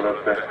successful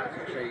of the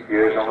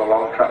years on the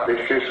long track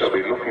this year. So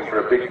he'll be looking for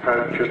a big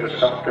Poacher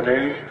this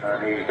afternoon,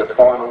 and he's the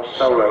final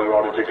solo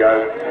rider to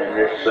go in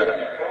this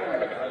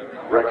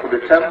record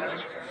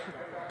attempt.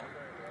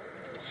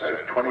 So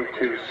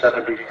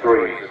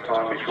 22:73 is the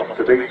time he's got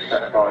to beat,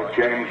 set by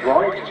James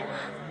Wright.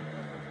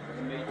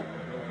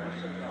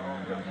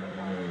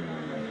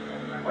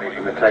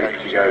 Waving the tape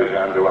as he goes,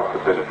 Andrew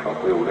Appleton,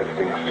 front wheel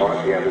lifting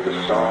slightly out of the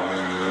start.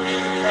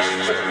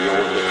 But the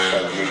order so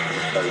neat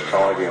and so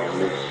tidy on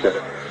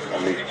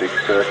these big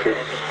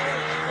circuits.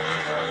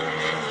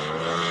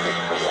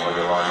 Takes a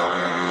wider line on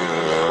him.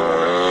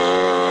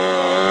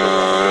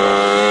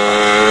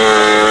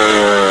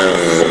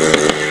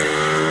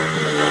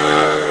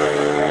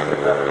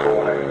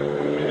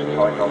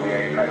 On the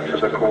apex of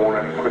the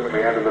corner,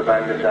 quickly out of the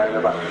bend and down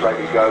the back straight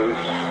he goes.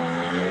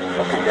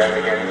 Looking down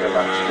again to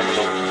that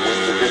single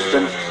wind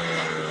resistance.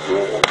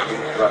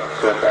 Into that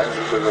bend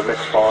with a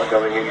misfire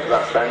going into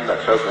that bend.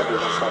 Let's hope that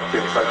doesn't cost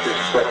him precious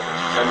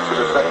tenths of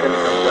a second.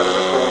 Comes out of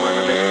the corner and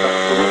the mix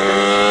that's the wicket.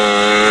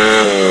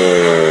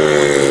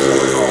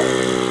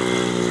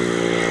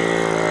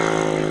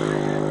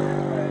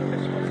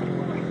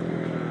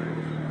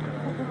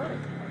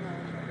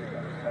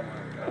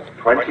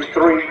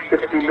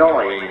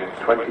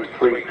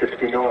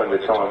 23:59 the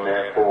time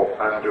there for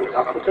Andrew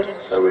Appleton.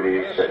 So it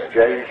is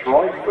James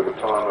Wright with a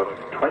time of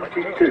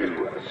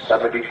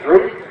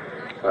 22:73.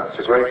 That's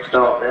a great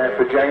start there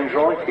for James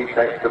Wright. He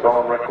takes the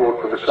barn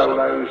record for the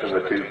solos and the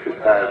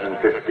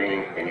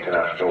 2015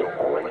 International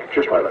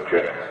Poacher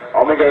Poacher.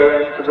 On we go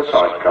then to the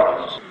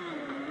sidecars.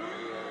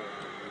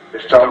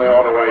 This time they're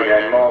on the way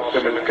then. Miles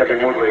Simmons,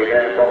 Kevin Woodley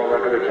there, barn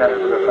record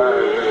attempt for the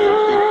 1000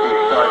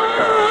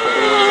 sidecars.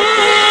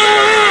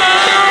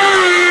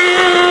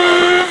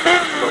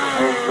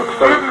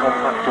 Very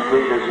compact and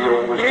lead as he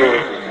always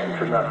does,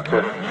 entering that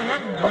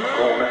top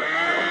corner,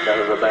 comes out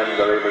of the bend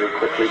very, very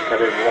quickly,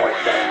 Kevin right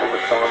down on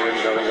the side and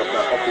going up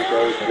that hockey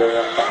road to go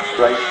that back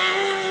straight.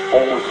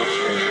 Always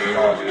looking into the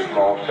side of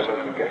Miles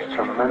Simmons and gets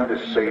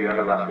tremendous speed out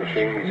of that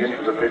machine. He's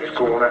into the pits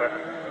corner,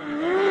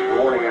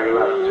 roaring out of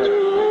that pit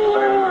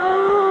zone.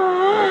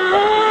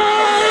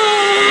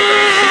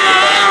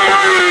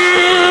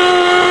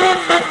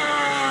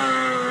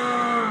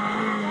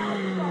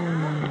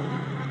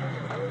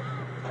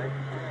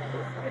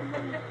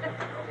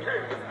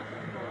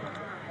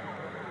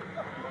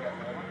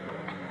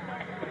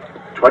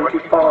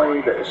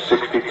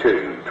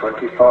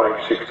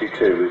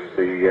 25:62 is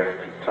the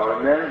time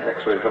there.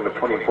 Next one is number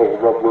 24,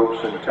 Rod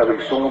Wilson, Terry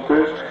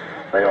Saunders.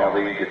 They are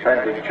the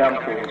defending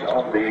champions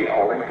of the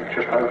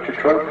Olympia Poacher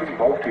Trophy,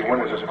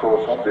 multi-winners of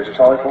course of this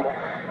title,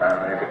 and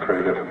they're the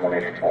crew that won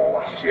it all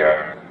last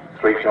year.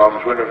 3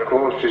 times winner of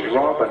course is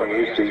Rob, and he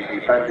is the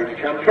defending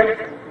champion,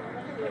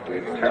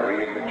 with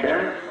Terry in the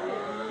chair.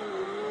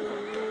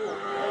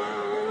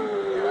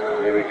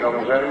 Here he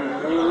comes in.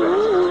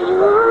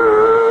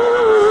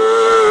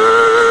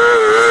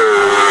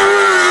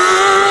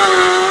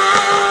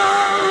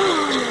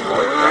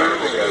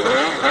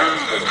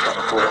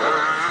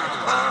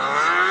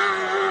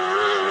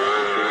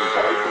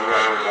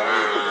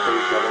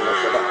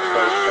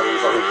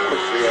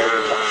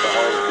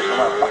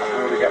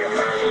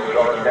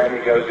 Down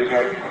he goes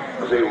again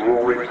as they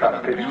roar into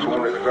that pitch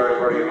corner. It's very,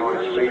 very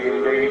high speed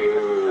indeed.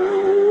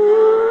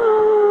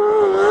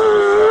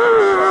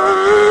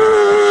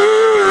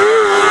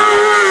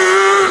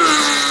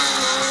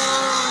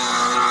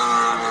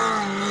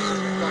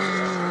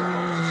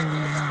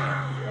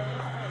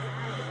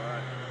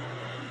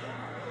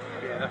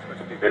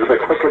 A little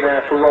bit quicker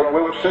there for Rod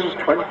Wilson,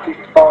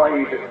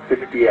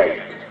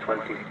 25:58.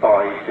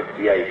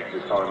 25:58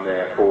 is the time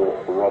there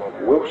for Rod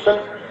Wilson.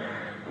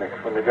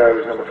 Next one to go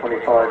is number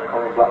 25,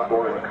 Colin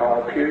Blackbourn and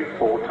Carl Pugh,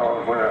 4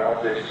 times winner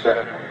of this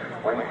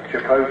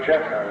Poacher Poacher,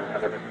 and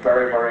had a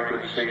very, very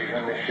good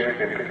season this year,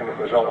 been picking up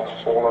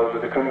results all over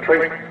the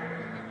country.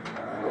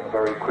 Got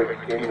very quick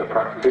in the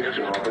practice,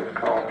 and I think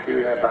Carl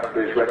Pugh there back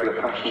to his regular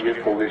passenger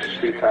for this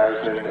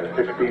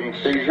 2015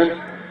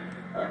 season.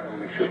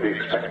 We should be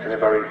expecting a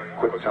very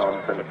quick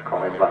time for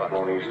Colin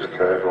Blackbourn. He's the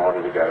 3rd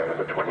rider to go,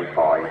 number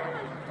 25.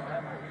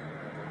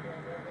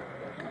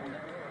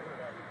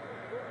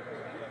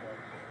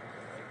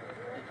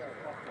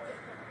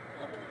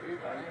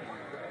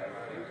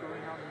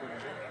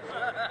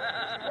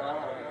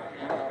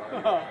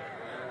 So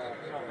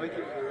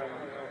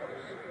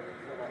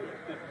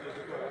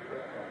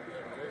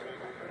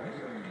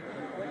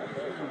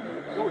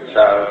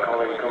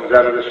Colin comes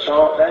out of the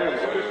start there,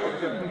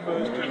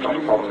 just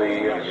off on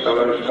the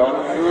solo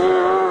start.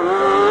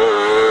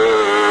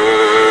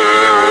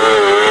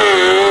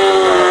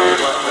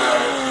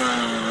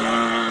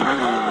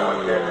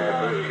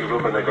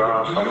 Rubbing the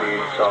grass on the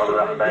inside of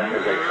that bend.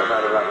 As they come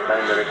out of that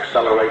bend and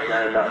accelerate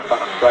down that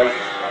back straight.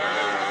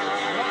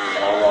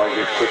 All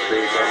rises quickly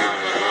again,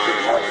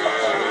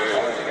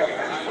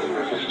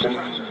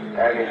 resistance.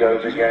 Down he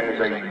goes again as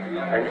they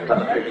enter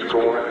that pitch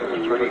corner.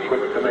 It's pretty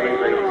quick for me.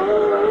 They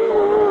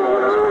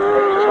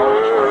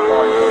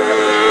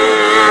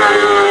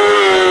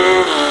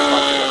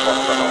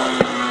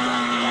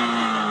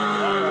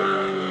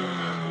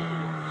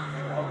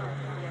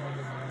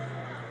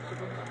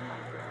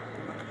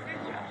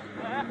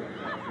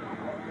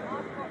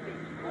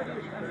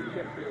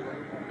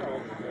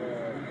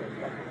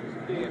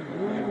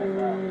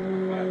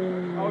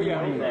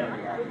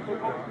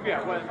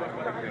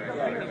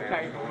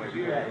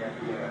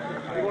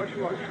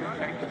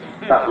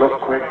that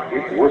looked quick,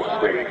 it was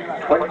quick.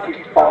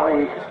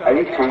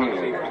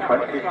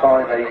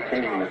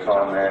 25.18 the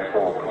time there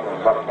for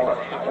Colin Blackbourn.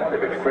 A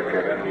bit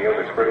quicker than the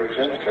other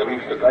cruisers, so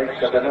he's the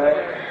base of the net.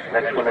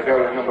 Next one to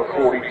go is number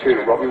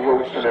 42, Robbie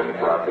Wilson and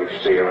Bradley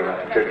Steer, and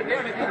that's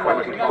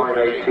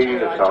 25.18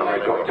 the time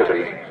they got to be.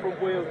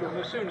 Front wheel, and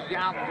as soon as he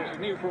had a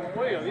new front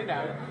wheel, you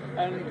know,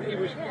 and he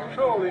was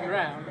trawling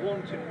around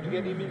wanting to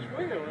get him his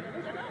wheel.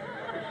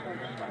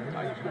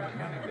 I used to be a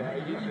mechanic there,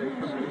 you see.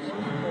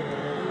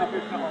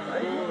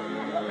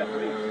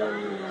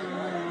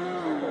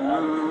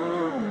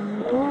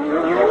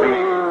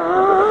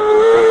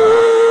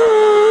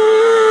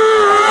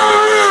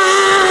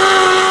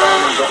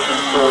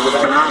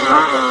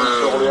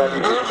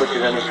 Quicker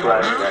than he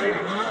crashed, and he's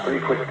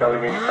pretty quick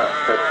going into that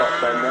top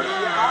bender.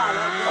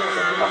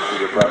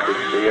 Passenger Bradley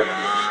Steer.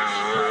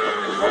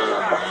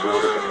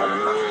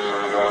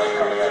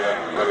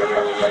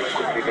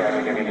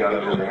 Again, and he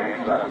goes into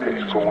that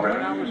pitch corner.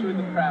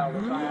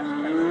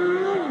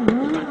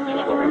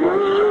 Just what he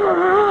wants to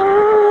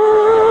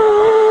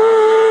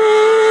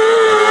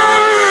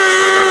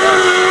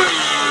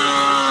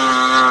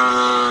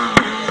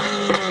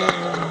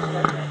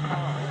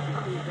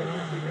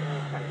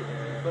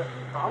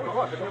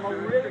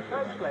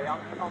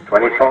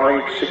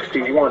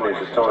 25.61 is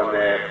the time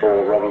there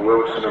for Robert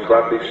Wilson and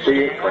Bradley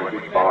Steer.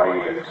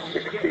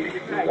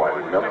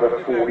 25.61.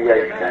 Number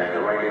 48 now, the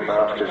reigning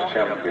Masters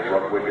champion,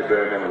 Rod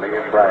Winterburn and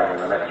Liam Brown, and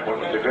the next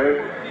one's to go.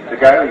 He's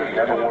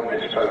never won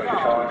this Poacher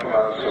title,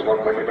 as Rod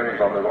Winterburn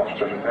is on the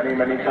roster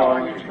many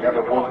times. He's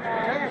never won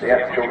the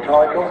actual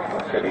title.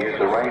 I said he is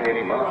the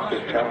reigning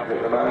Masters champion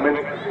at the moment.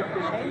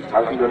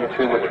 Hasn't done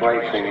too much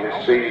racing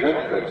this season,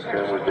 but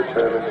was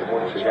determined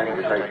once again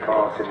to take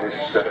part in this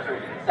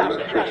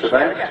illustrious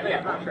event.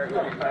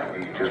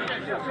 He just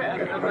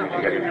managed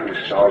to get into his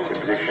starting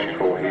position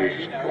for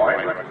his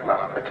final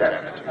lap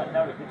attempt.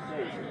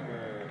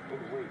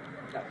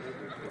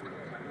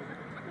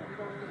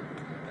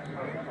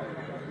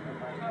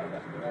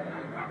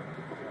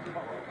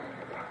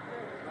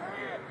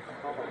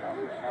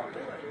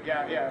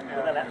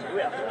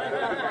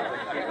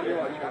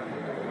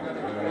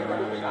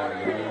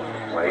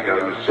 There he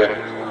goes,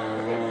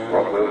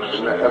 Rod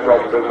Wilson,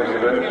 Rod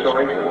Winterburn,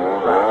 sorry.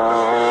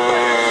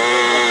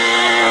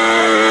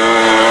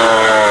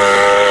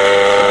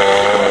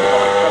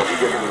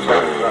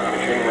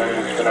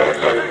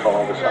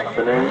 This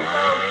afternoon.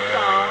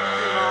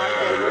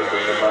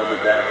 There's a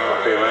moment down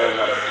halfway around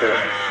that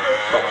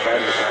top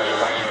end of the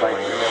last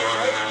plate.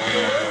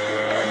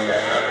 And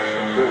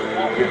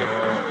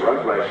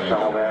road race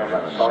style there on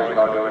that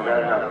sidecar going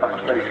down that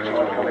back straight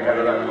coming out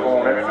of that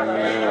corner.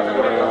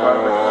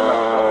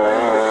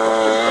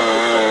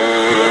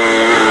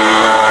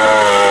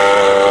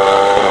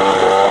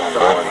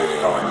 This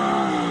time.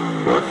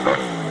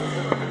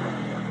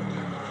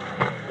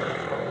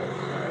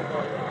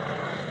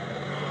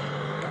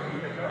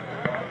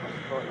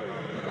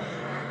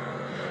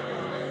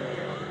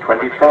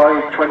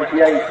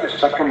 25.28, the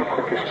second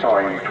quickest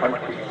time,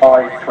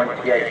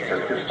 25.28, so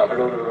just a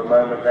little bit of a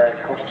moment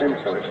there cost him,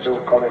 so it's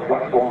still Colin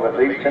Blackbourn that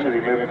leads him as he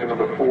moves into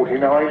number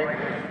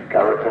 49,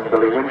 Gareth and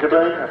Billy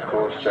Winterburn, of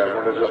course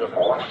runners up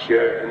last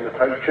year in the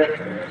Poacher,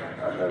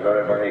 and a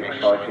very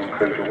exciting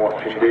crew to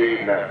watch indeed,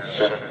 and that's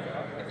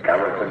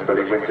Gareth and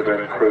Billy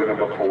Winterburn, crew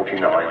number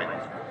 49.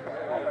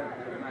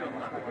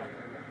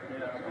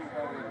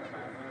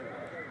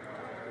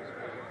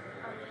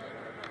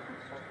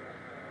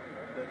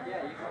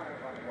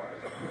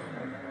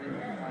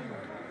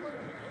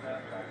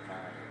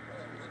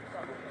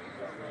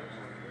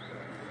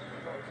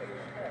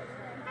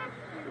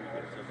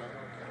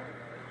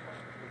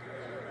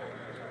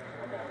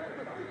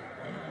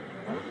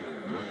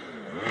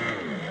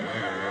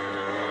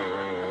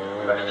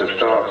 Best of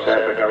starts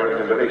there for Gareth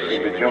and Billy,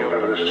 seem to jump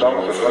over the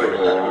start, but got it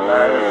settled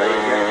now, and there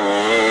you go.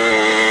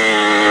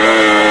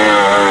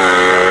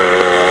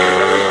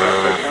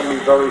 It can be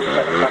very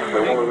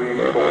spectacular. What a really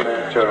important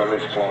air turn on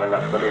this flying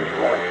that, but he's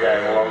right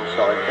down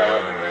alongside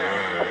Gareth.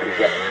 Probably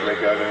gets to the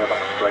go in the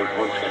back straight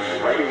once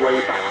again.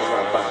 Way back on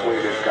that back wheel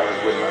is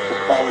Gareth Winterburn. That's as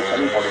far as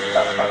anybody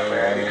stands back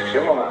there. And he's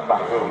still on that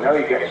back wheel. Now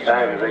he gets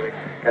down as they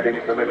get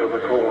into the middle of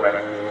the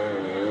corner.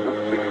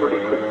 Looks to be pretty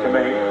quick to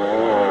me.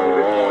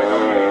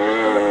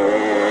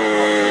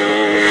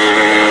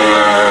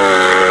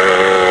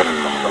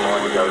 Off the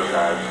line he goes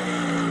now.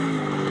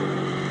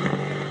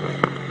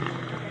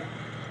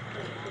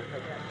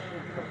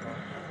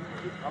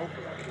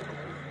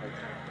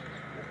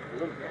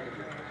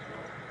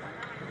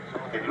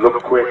 It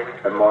looked quick,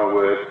 and my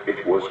word,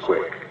 it was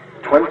quick.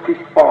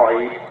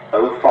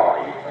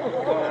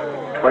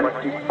 25.05.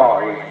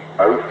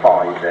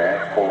 25.05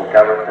 there for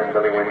Gareth and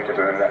Billy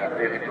Winterburn.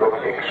 That it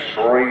looked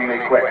extremely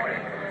quick,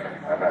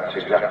 and that's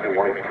exactly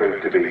what it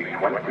proved to be.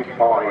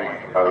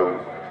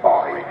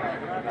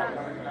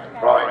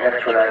 25.05. Right,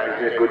 next one out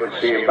is good to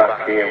see him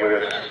back here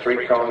with us.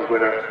 3 times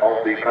winner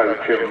of the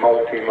Poacher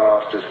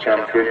Multi-Masters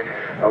Champion.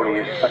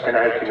 Only his second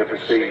outing of the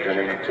season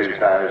in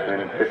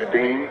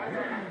 2015.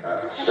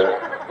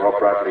 Rob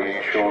Bradley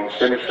and Sean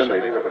Simpson.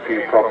 They did have a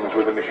few problems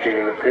with the machine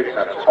in the pits.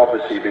 That's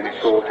obviously been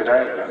sorted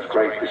out. That's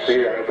great to see.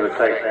 They're able to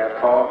take their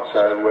part.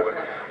 So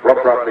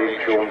Rob Bradley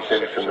and Sean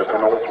Simpson, the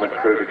penultimate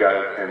crew to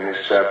go in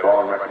this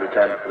barn record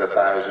attempt for the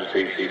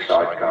 1000cc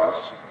sidecars.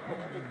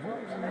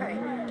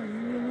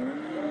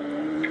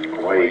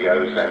 Away he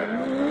goes then.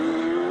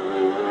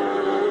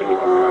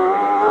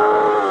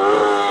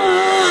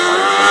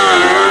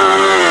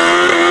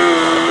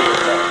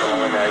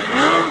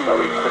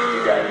 Very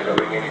quickly down,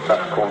 going into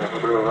that corner,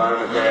 through around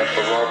and there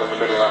for Rob in the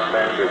middle of that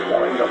boundary,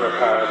 wind on the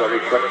power very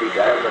quickly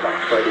down the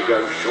back straight he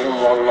goes, Sean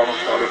right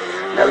alongside him,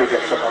 now he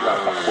gets up on that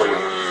back wheel,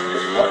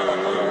 just right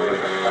back on the wheel,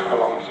 back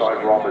alongside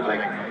Rob as he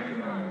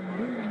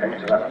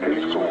into that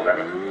pitch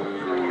corner.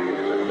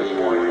 This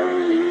wide he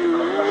seems to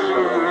come back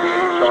towards the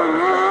inside.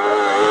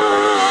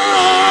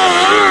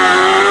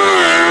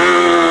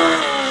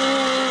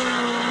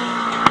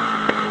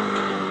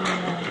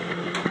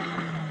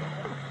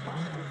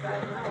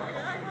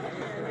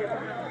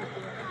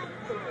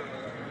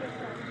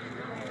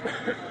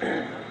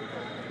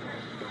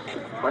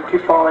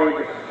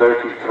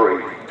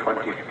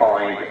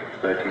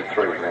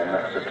 25.33, then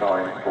that's the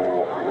time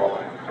for Rob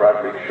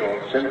Bradley,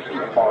 Sean Simpson,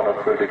 the final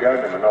crew to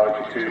go, number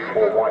 92,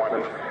 Paul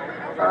Whitelam,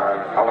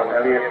 and Alan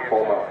Elliott,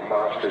 former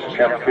Masters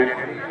Champion.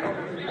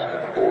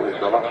 Paul is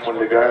the last one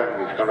to go,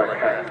 and he's going to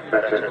catch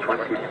better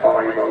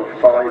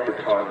 25.05, the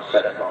time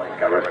set by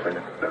Gareth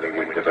and Billy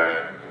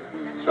Winterburn.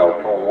 So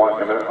Paul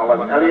Whitelam and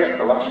Alan Elliott,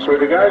 the last crew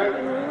to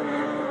go.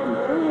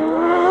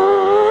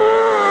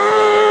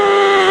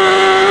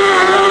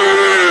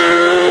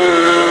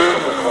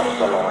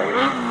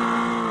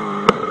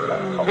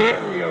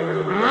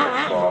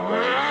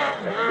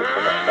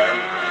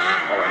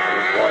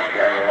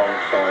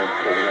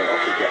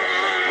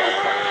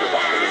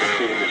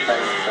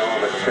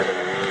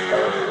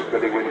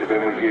 Billy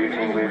Winterburn was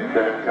using with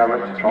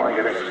Gareth to try and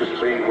get extra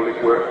speed. Will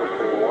it work with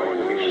Paul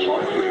White? He's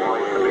slightly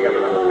right coming up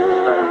another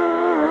bit down.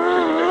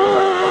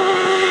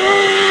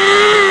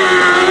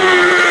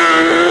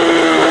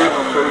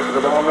 Through for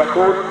the barn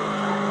record.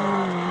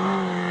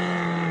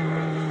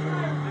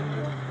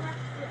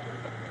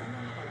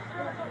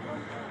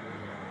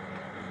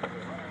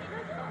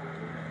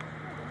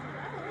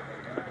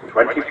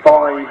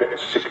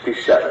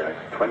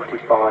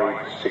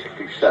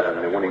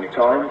 .25.67, the winning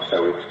time,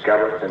 so it's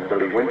Gareth and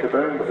Billy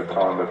Winterburn with a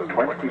time of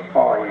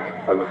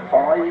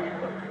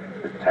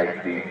 25.05 to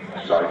take the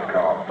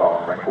sidecar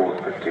barn record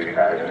for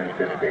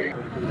 2015.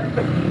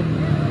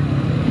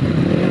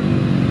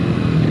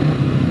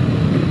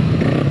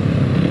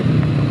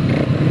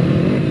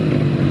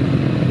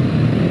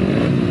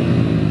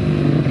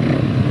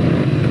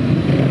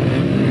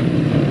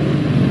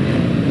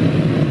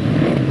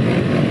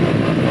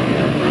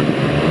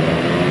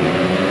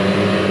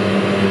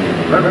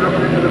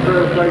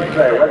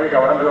 There, where they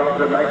go under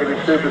after making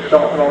his super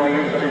start on the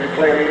inside, he's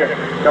clearly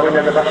going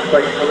in the back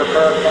straight for the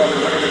first time,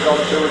 he's gone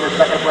through in the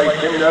second place.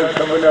 Tim knows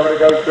somewhere where to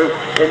go through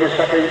in the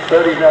second,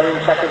 third he's now in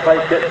second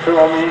place, gets through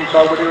on the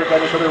inside, we'll do it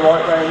again coming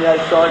right round the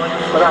outside,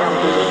 but happens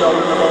to the start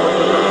of the moment.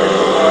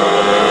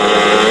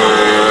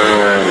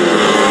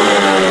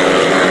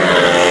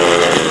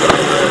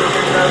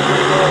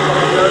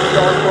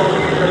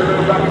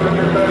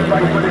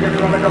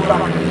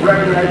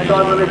 Round the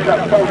outside, Melissa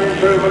folding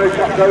through,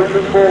 Melissa goes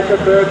from fourth to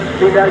third,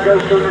 he now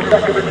goes through the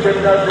second with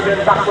Tim Nose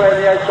again, back way on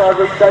the outside,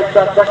 retakes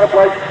that second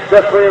place,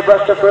 the three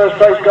abreast the first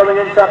place going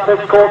into that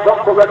fifth court,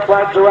 not put red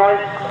flags are out,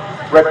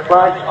 red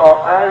flags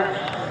are out,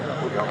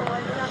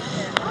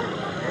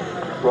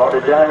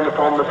 right down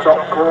upon the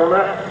top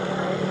corner.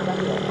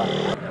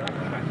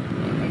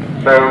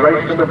 So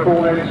race number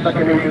 4 then,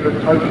 second into the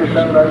Poacher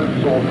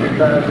Champion for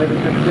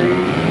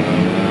 2015.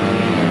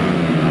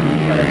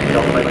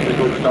 Making a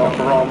good start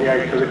for on the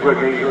out to the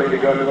grid, easily to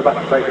go to the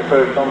back straight the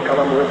first time.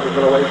 Colin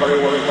Blackbourn away very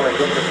well, he's going to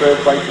get the third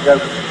place to go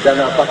down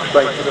that back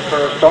straight for the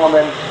first time.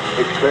 Then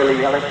it's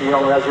clearly Elliott the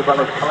young as well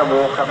as Colin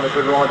Walk having a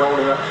good ride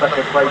holding that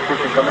second place,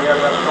 coming out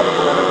of that top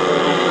corner.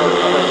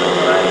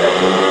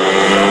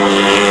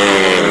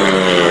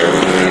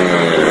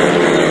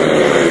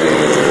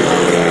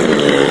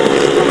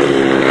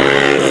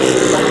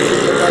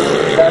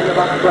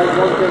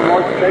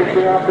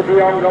 Chasing after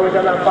Dion, going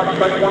down that back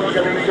straight once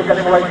again, he's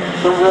getting away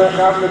to walk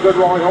out in a good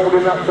line,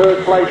 holding that third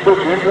place,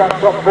 pushing into that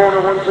top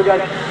corner once again,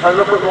 and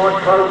look at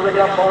White closing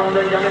up on the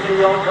young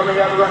Dion coming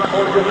out of that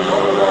corner, just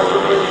on the right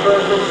between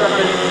first and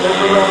second, then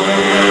Dion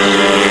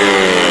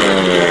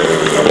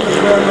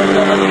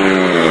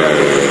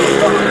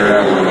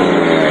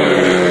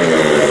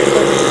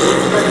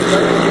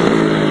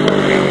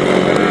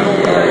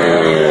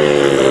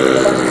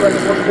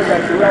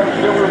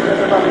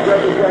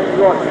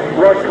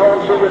Rod can't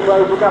see the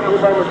close the gap at the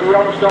moment.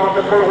 Beyond starting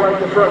to pull away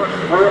to front.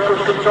 We're up to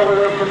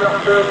consolidation that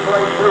third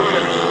place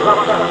position.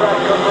 Last that back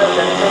comes out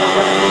then.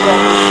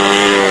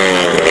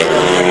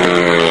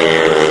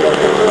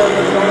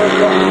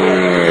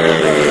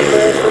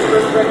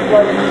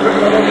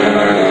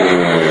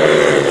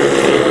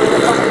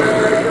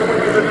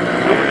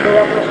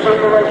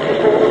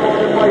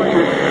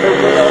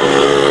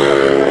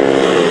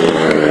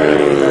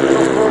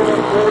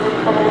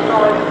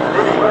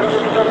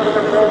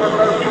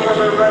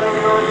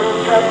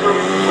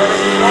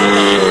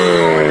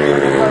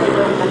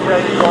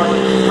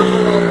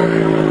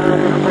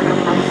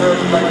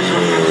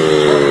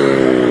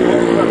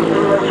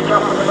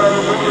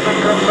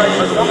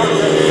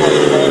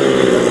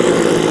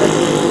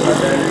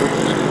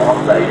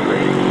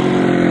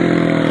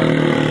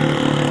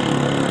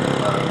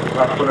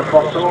 Last one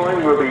across the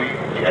line will be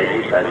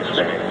Jamie Smith.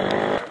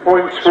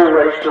 Points for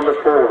race number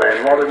 4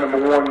 then. Lorry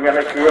number 1,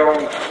 Yannick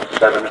Young,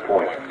 7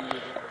 points.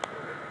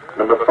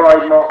 Number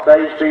 5, Mark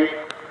Daisby,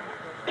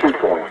 2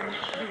 points.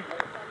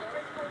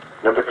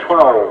 Number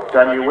 12,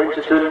 Daniel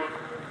Winterton,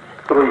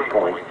 3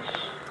 points.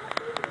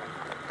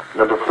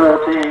 Number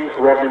 14,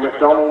 Rodney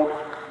McDonald,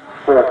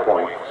 4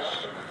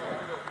 points.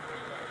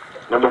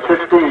 Number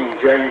 15,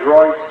 James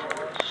Wright,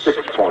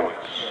 6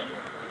 points.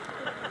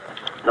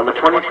 Number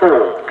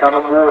 24,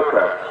 Callum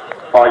Walker,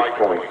 5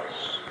 points.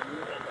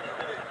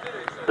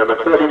 Number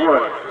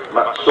 31,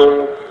 Matt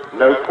Saul,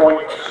 no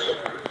points.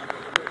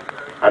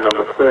 And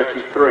number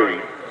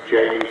 33,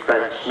 Jamie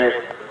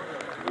Smith,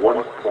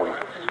 1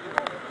 point.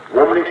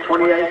 1 minute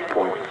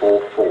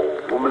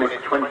 28.44. 1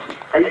 minute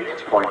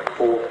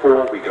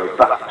 28.44. We go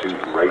back to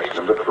race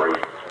number 3.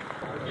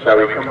 So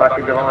we come back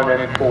into line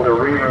then for the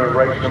arena of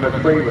race number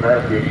 3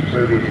 without the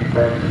excluded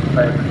Ben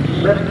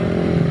Smith.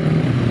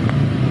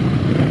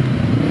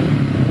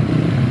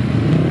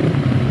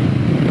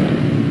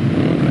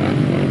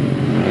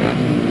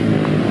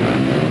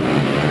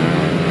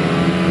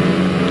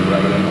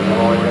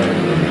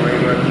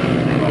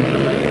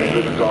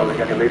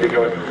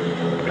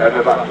 And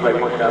the back play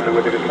much down the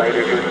wicket has made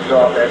a good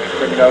start there.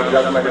 Bingo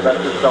doesn't make the best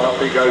of start.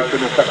 He goes to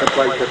the second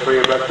place, the 3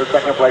 abreast. The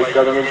second place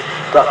going in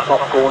that top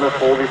corner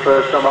for the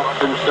first time up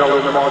and still in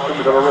the margin.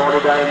 We've got a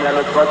rider down there.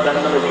 Let's right down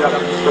the jump.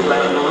 The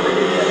man the wicket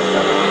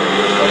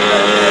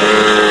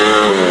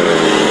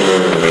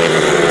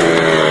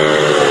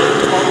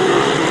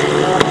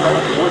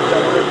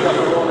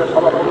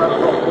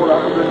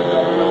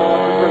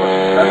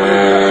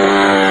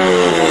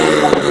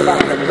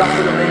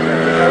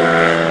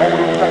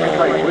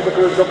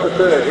is up the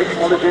third,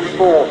 Hickman is in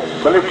 4,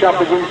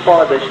 Malichap is in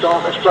 5, they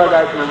start to spread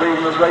out in the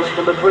region of race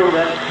number 3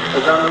 then,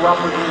 as Andrew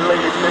Apples is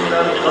leading 10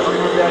 down, it's got to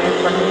come down in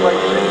second place,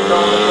 6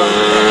 down the front.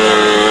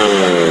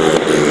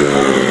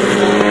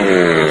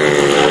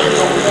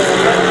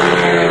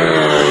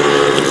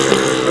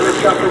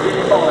 Malichap is in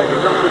 5, he's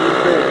up in the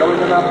third, going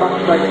in that back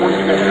straight, once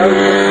again,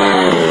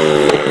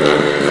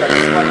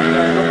 second place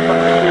down, up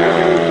back to the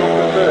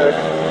third,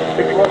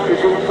 Hickman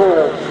is in 4,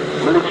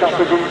 Malichap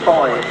is in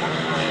 5.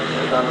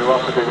 Andrew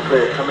Apples in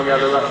clear, coming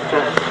out of that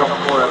top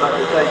corner, that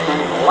is taking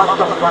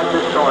last up back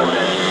this time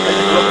then.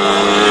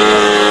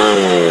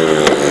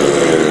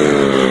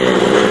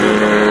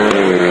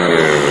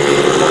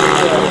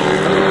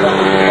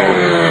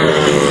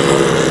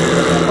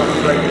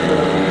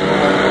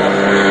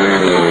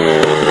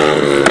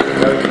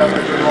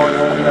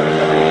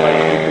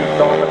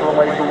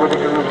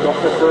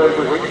 The third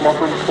with Hickman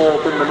in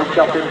 4th and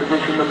Malichap in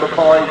position number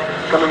 5,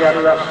 coming out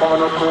of that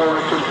final corner.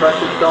 It's an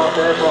impressive start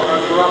there for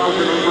Andrew Apples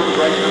in England,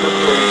 race number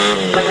 3.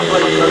 Second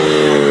place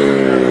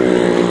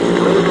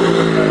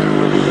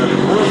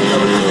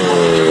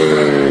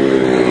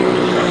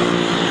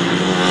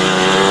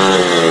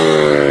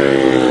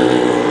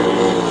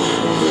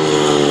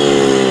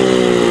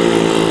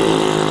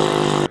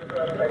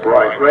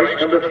Right,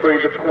 race number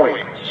 3, the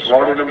points.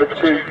 Rider number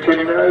 2,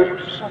 Tim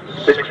Nose,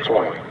 6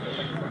 points.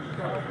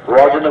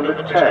 Rider number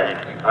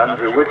 10,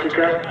 Andrew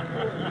Whittaker,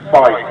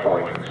 5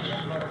 points.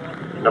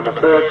 Number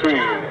 13,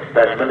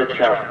 Ben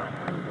Malichap,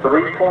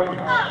 3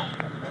 points.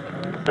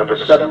 Number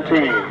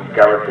 17,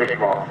 Gareth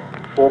Hickman,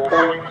 4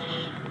 points.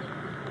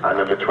 And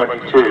number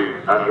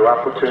 22, Andrew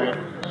Appleton,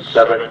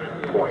 7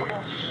 points.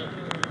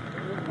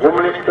 1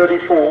 minute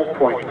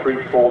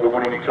 34.34 the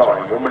winning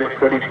time. 1 minute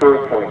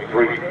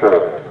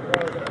 34.34.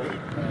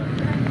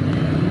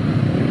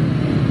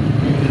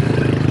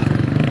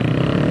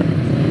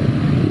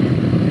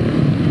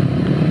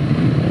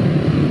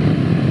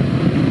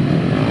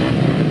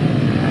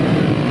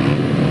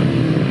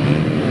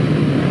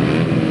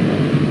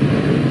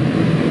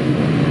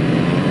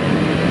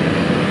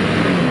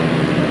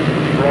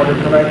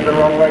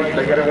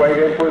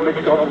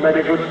 Scott made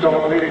a good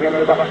start leading in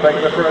the back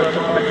straight the first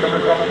time. Mixed up the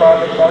top five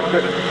and fights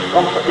it.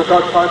 The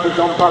Dodge Piper's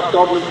on past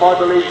Godwin.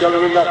 Piper leads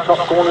going in that top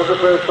corner the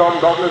first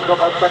time. Godwin's got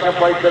that second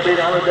place. They've been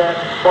hammered there.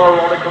 Fire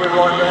on it coming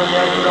right round the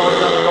outside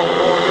of that top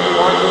corner.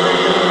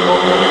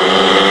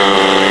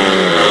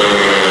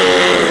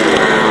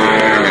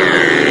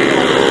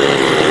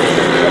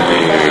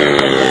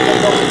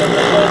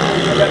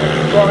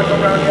 Right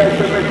around the edge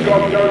of Rich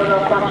Godwin going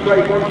up back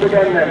straight once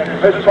again then.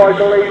 As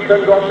Piper leads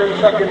and Godwin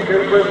second.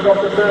 Cooper has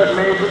got the third.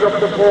 Means is up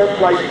to fourth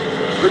place.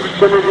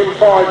 Richardson is in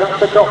five, that's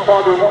the top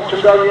five. We'll watch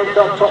him going into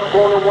that top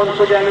corner once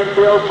again. Into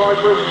the old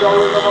Piper is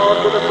going the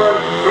hard to the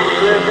front. It's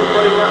clear to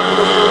play that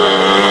to the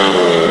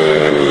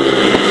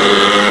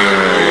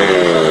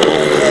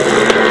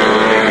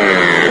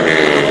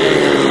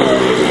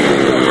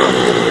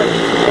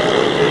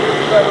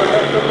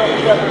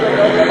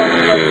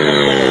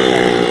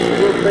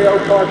the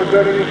old Piper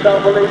burning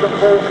himself, I believe that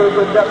Paul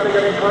Cooper is definitely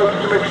getting close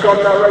to Mitch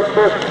Godwin that race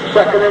first.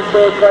 Second and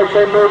third place,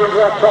 they're moving to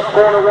that top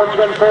corner once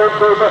again. Paul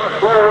Cooper,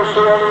 Royal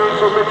surrounding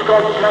for Mitch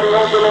Godwin, can he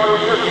hold the line?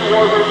 He's just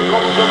wide, he's got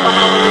to come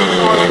out of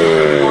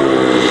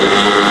his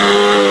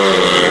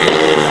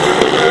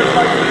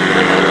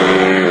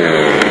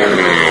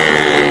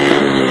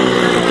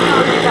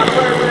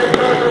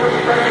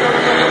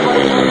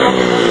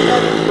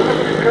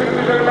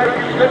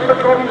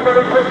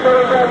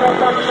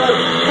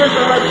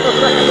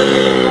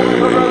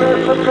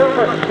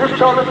this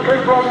time it's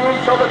Cooper on the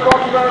inside, the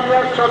Godwin on the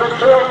outside, it's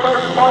tail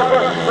first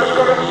Piper, let's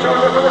go to the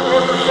shoulder for the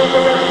first and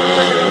second and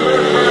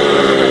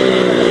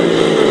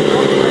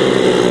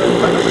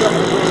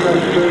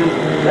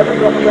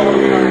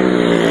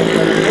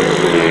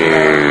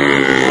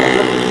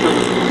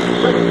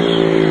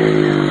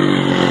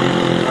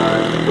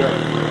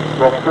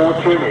Rob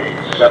Fortune in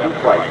 7th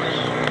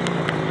place.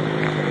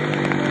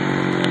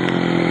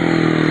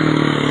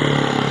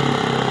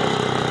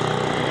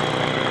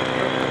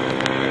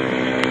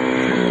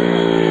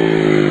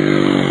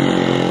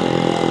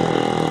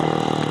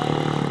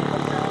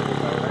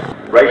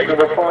 Race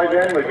number 5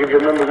 then, we'll give you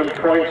the numbers and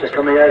points. They're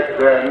coming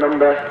out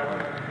number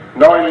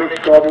 9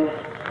 Mitch Godwin,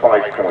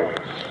 5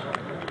 points.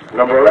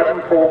 Number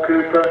 11 Paul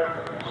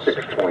Cooper,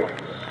 6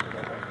 points.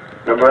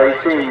 Number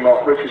 18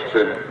 Mark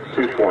Richardson,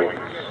 2 points.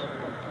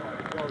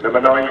 Number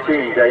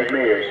 19 Dave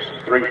Mears,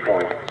 3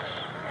 points.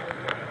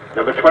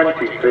 Number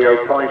 20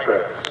 Theo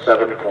Piper,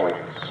 7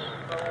 points.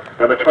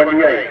 Number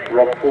 28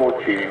 Rob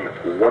Fortune,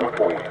 1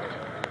 point.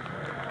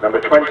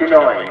 Number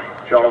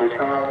 29 Charlie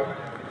Howell,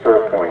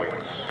 4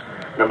 points.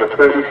 Number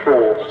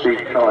 34,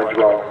 Steve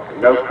Tidewell,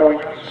 no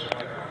points.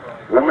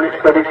 1 minute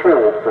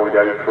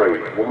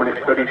 34.03. 1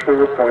 minute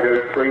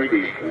 34.03,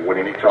 the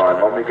winning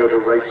time. On we go to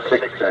race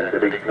 6 then,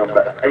 delete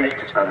number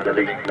 8 and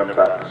delete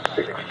number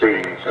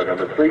 16. So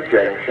number 3,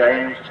 James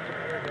Shames.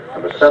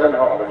 Number 7,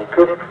 Harlan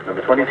Cook.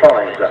 Number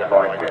 25, Zach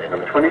Whitelam.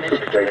 Number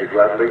 26, David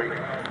Bradley.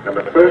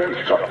 Number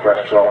 30, Scott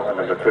Grasstrack. And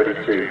number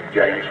 32,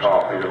 James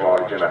Hartley, the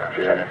riders in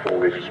action for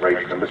this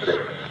race number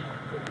 6.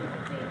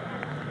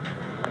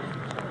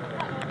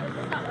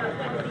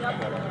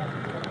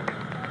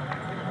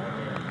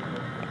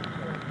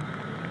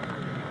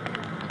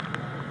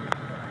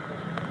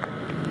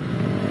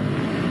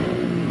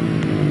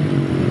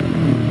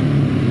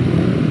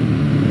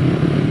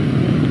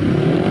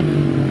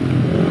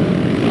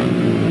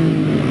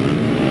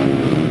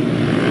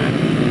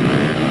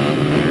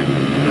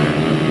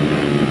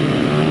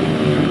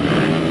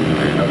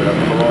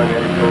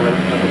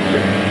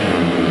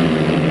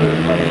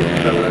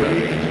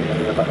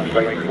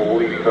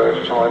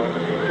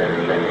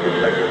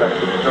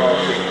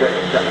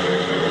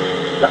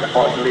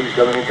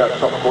 Going into that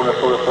top corner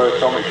for the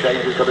first time, it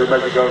changes, got to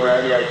maybe go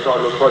around the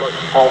outside, looks like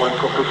Harlan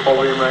Cook was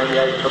following around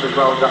the outside as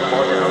well, that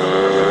might now.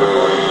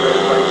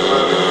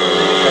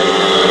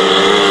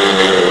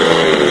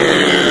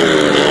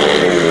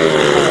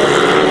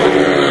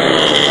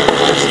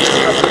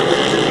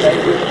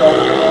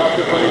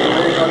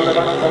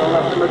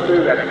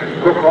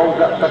 Cook holds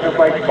that second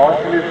place,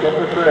 Bison has got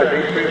the third,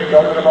 these two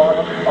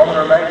on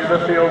the remainder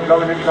of the field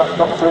going into that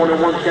top corner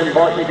once again.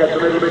 Bison gets a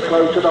little bit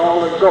closer to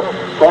Harlan Cook,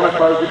 trying to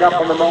close the gap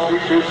on the multi,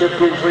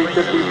 250 and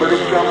 350,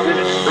 British champion,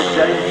 with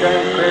James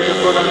Shames clears the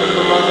front under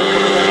the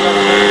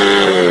moment.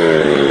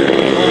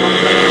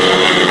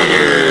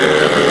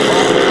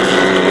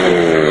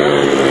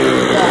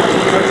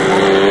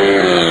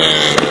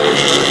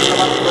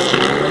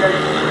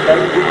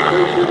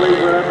 Increasingly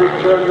with every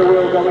turn of the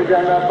wheel going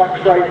down that back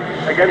straight.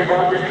 Again,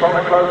 Biden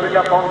trying to close the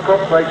gap on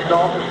Cook. They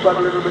start to spread a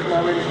little bit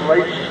more in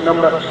race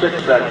number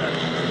 6 then.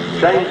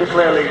 James the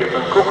clear leaders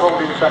and Cook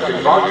holding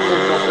second. Biden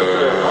is up the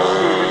third.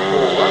 Biden moving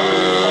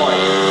forward.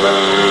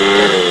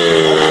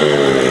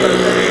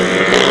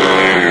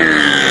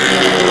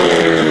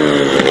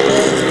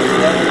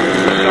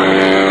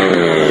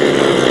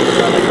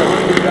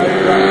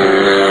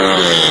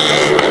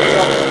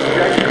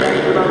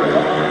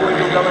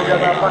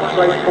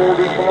 place,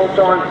 44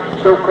 time.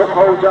 Still Cook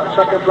holds up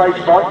second place.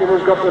 Viking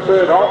has got the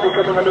third. Hartley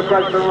coming under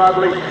pressure from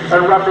Radley,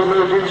 and Radley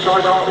moves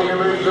inside Hartley and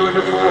moves through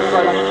into fourth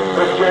place.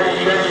 But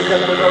James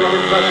gets the goal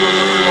in pressure on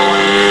the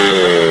line.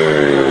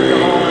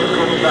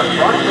 That's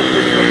right, the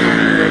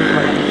fifth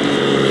place.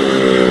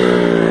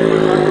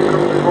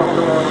 Across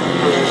the line,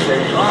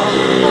 James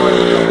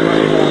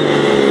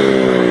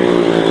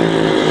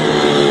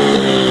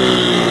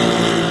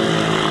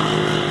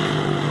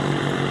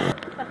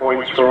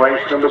points for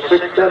race number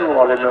 6 then,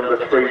 while in number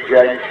 3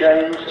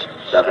 James,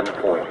 7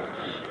 points.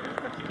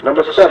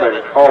 Number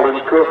 7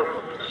 Colin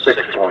Cook,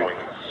 6 points.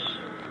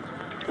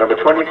 Number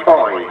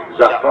 25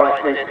 Zach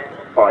Lightning,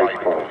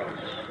 5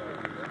 points.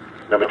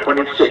 Number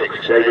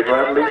 26 David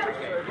Radley,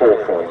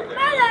 4 points.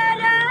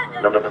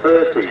 Number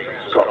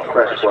 30 Scott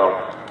Cresswell,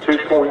 2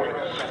 points.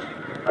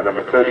 And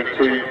number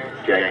 32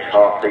 James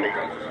Hartley,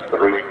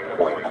 3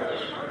 points.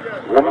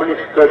 1 minute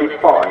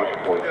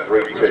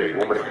 35.32.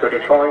 1 minute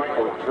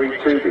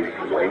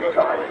 35.32 the wait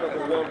time.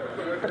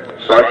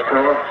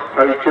 Sidecar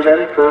Poacher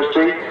then, first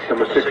heat.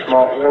 Number 6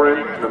 Mark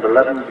Warren. Number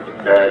 11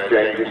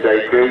 James in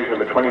debut.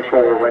 Number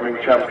 24 reigning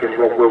champion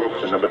Rod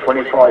Wilson. Number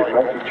 25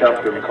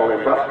 multi-champion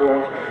Colin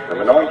Blackbourn.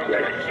 Number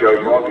 98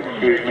 Joe Mogg,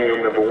 excuse me.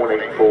 And number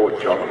 184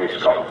 John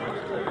Hiscock.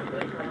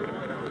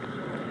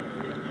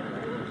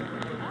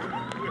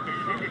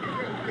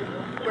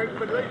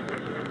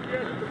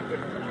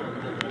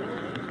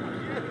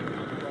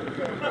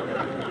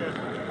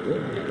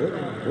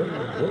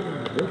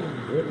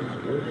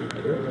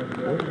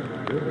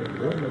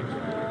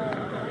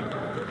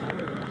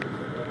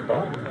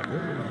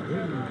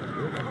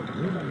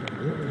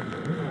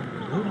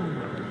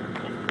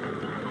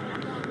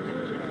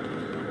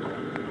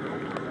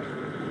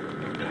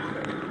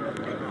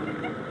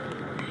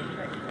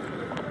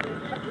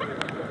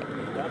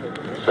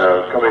 So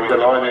coming to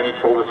line in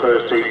for the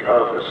first heat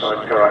of the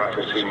sidecar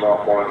actor, see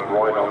Mark Warren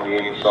right on the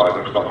inside.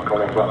 We've got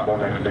Colin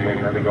Blackbourn next to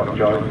him, then we've got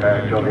John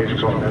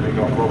Hiscock, then we've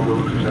got Rod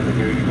Wilson, then the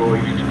Goose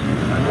Boys,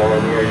 and while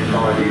on the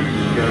outside is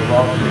Joe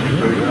Mark,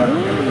 through the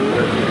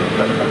first heat, the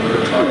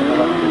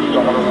sidecar actor,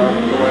 John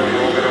around the way,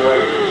 we're all going away.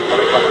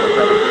 Colin Blackbourn,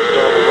 then we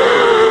start the way.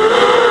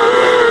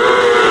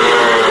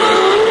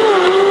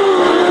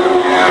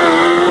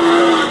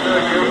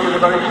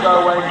 Very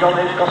slow way, John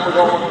Hiscock is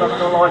almost up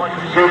to the line.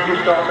 Gucci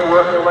starting to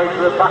work their way to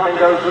the back and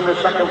goes from the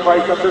second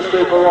place up to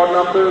Super Rod in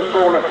that first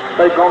corner.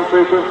 They've gone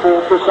through from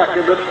fourth to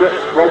second, but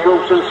Rod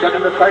Wilson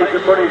setting the pace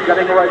in front. He's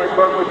getting away to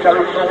front with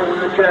Terry Saunders in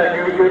the chair.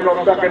 Gucci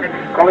got second.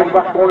 Colin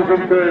Blackbourn is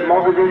in third.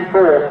 Mogg is in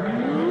fourth.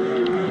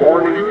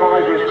 Warren in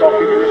 5 is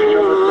copy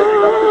position on the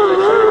 6th up to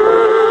 6th.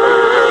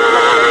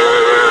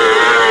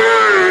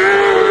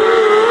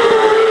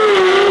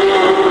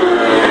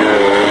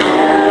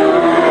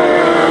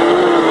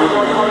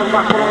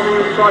 Blackbourn on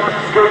the inside,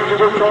 Gooch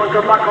is trying to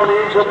come back on the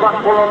inside,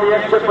 Blackbourn on the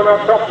exit from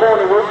that top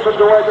corner,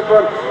 Wilson's away at the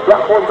front,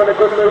 Blackbourn's got a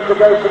good move to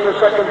go from the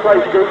second place,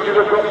 Gooch is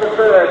across the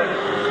third,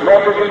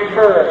 Mogg is in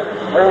fourth,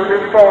 Warren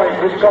in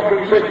 5, Hiscock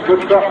in 6,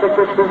 good stuff for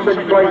 5th and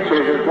 6th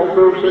places, as Rod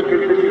Wilson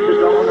continues to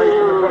dominate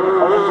in the front of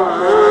Colin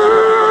Blackbourn.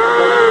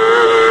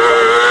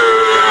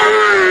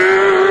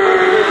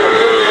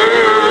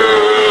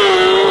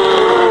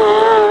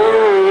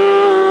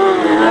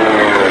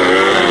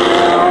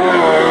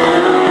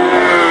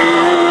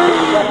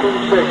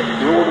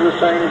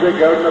 Same as it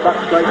goes in the back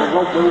straight, and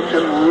Rod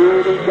Wilson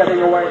really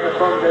getting away at the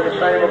front there. The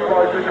same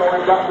applies to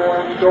Colin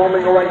Blackbourn,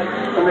 storming away,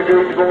 and the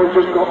Goose Boys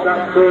have got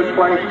that third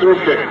place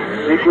position.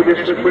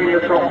 Equidistant between the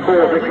top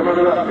 4. They come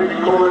under that big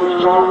corner and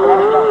start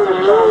right back to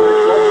start.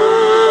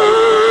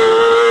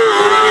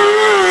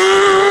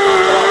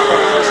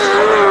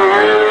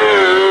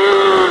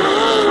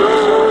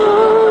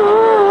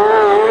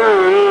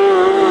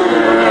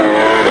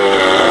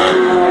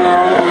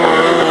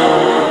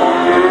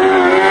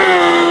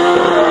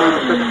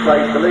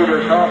 The leader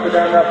is halfway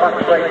down that back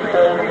straight,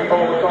 falling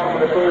forward time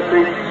with the first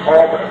heat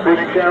of Big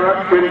Chair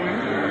Action.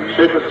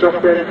 Super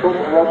stuff then from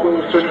Rod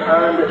Wilson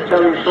and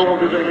Terry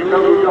Saunders, and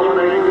no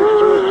dominating this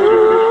first heat of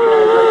this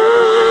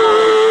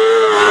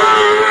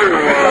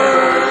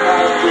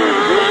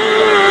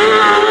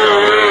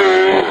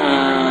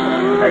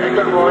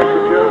extra right to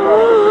Joe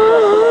Mark.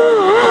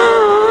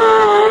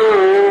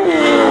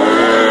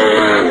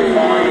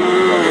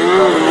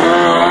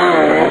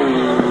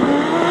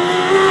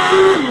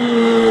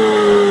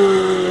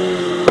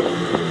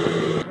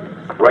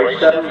 Race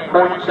 7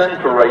 points then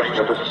for race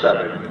number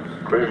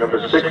 7. Crew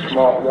number 6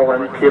 Mark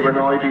Warren, Kieran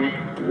Ivey,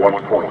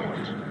 1 point.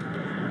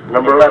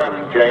 Number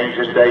 11 James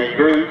and Dave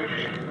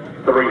Gooch,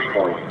 3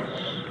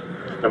 points.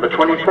 Number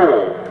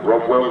 24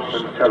 Rod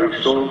Wilson, Terry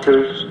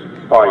Saunders,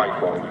 5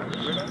 points.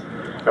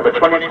 Number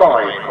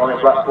 25 Colin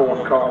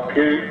Blackbourn, Carl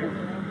Pugh,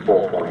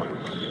 4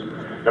 points.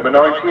 Number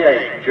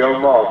 98 Joe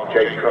Mogg,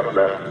 Jake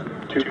Cutler,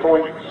 2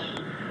 points.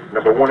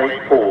 Number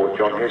 184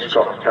 John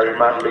Hiscock, Terry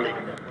Madley,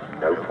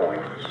 no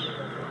points.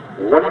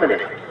 1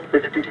 minute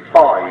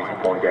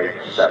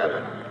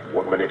 55.87.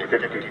 1 minute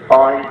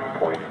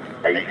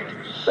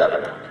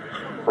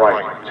 55.87.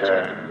 Right,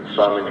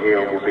 Simon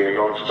Hill will be a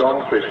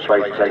non-start for his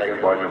place taken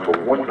by number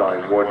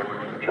 191,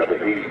 Trevor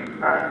Heath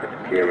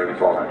and Kieran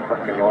Bonner.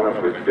 Cracking on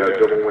up with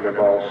double winner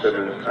Miles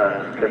Simmons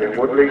and Kevin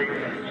Woodley,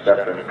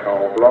 Stephen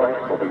Carl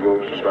Blythe, Bobby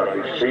Wilson,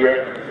 Bradley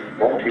Steer,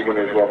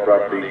 multi-winners Rod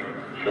Bradley,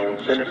 Sean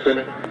Simpson,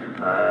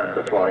 and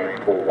the flying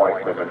Paul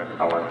Whitelam and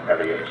Alan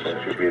Elliott. So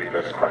it should be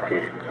the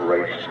cracking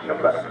race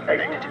number 8.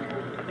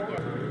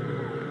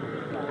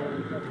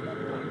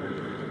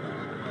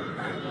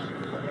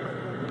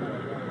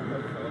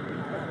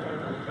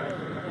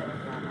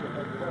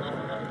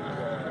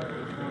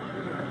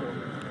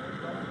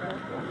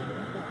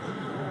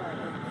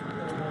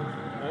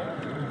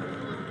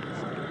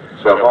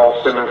 So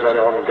Miles Simmons then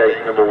on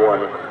gate number 1,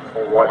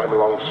 Paul Whitelam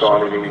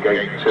alongside him in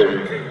gate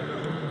 2.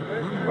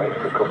 Wait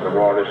for a couple of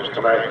riders to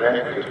come out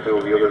then to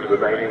fill the others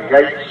remaining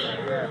gates.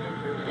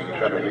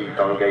 Trevor Heath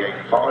on gate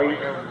 5.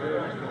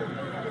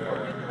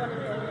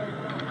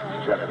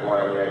 Jeff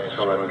Wiley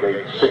on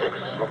gate 6.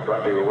 Rob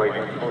Bradley we're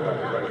waiting for that.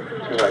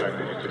 2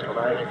 outfits to come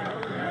out.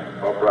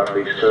 Rob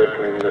Bradley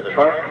circling the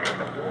track.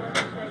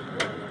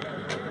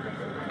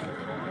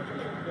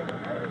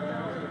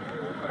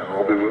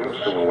 Robbie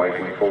Wilson we're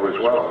waiting for as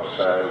well.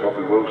 So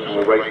Robbie Wilson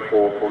we're waiting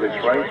for this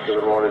race. So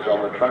the riders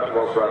on the track,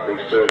 Rob Bradley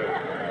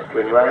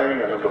circling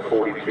round, and number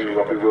 42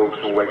 Robbie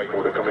Wilson we're waiting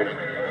for to come in.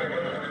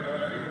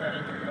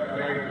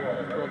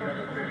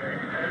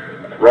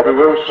 Robbie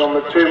Wilson on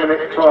the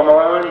 2-minute time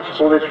allowance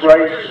for this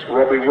race.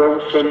 Robbie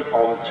Wilson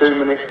on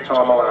 2-minute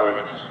time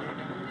allowance.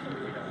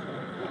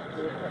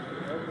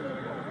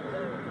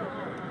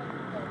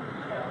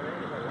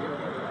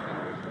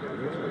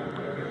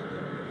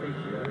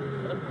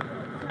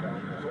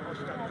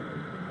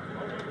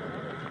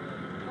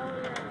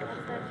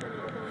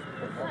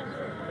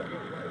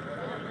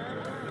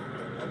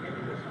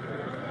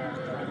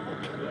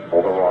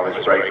 All the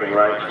riders breaking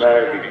ranks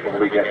now before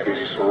we get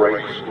this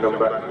race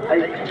number 8.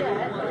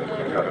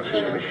 You've got to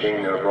see the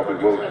machine of Robbie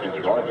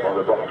Wilson's right by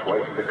the box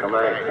waiting to come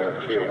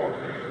out. See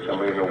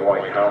somebody in a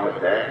white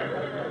helmet there.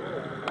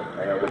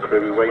 They are the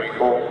crew we wait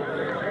for.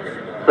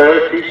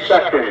 30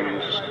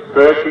 seconds.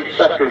 30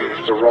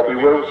 seconds for Robbie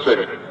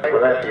Wilson.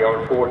 Without the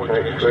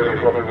unfortunate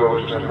excluding Robbie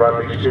Wilson and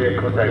Bradley Steer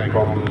cut-out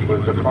problems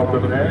was the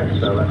problem there.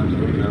 So that's the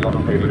reason they're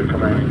not able to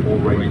come out for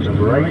race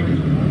number 8.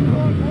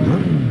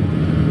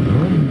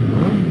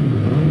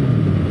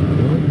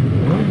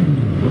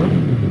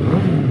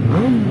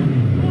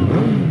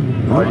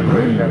 I've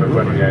never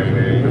running out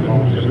with the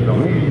Miles Simmons on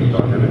the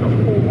inside, then we've got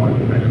Paul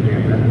Whitelam next to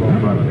him, then Rod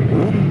Bradley.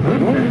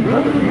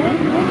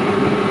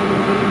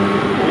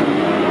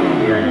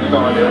 The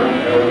outside,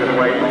 we're going to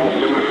wait Miles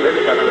Simmons a bit,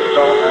 going to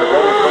start now,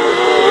 Robbie from the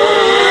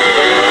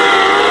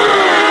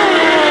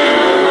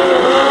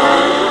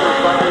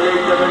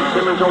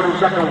Simmons on in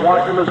second,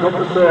 Whitelam has got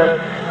the third.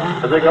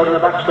 As they go to the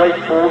back straight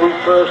for the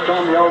first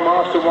time, the old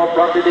master Rod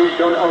Bradley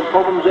leads on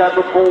problems there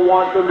for Paul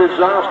Whitelam,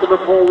 disaster for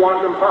Paul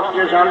Whitelam,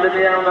 passengers hand in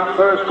the air on that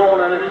first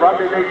corner, and it's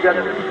Bradley leads it.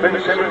 Ben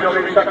Simmons on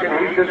in second,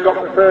 Heath has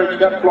got the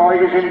third, Step Fly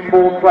is in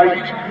 4th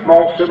place.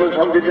 Miles Simmons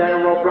hunted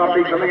down Rod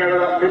Bradley coming out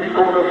of that fifth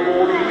corner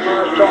for the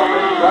first time.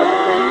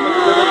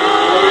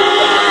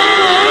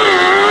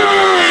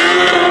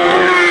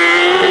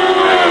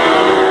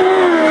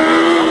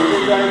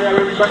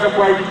 Second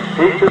place,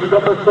 Heath has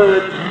got the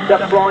third,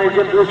 Step Fly is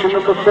in position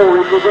number 4,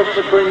 he goes up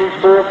between these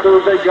 4 crews,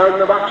 they go in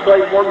the back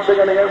straight once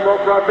again, Rod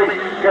Bradley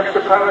gets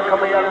the power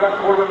coming out of that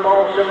corner,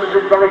 Miles Simmons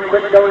is very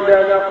quick going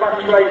down that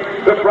back straight,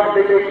 but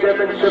Bradley leads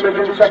Evan Simmons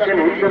in second,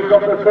 Heath has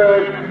got the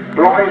third,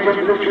 Fly is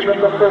in position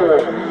number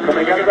 4,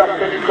 coming out of that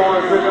 5th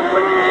corner, Prison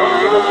Place is on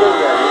to the third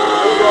there,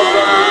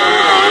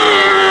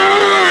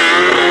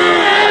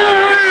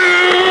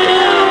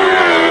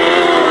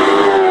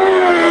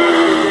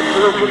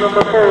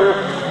 number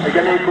 4.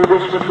 Again, equal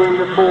this between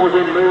the 4s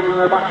in, moving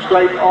the back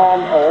straight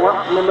on, or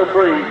that's number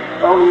 3.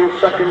 Only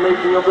his second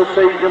meeting of the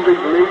season,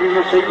 leading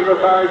the season of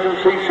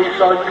 1,000cc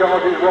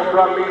sidecars is Rod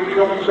Bradley and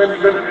Sean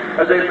Simpson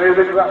as they move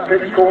into that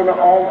pit corner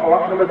on, or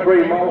that's number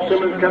 3. Miles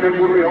Simmons, Kevin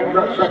Woodley on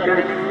that second.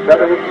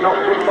 Trevor Heath not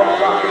too far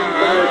back in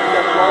third.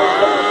 Step Fly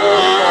got the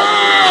first spot.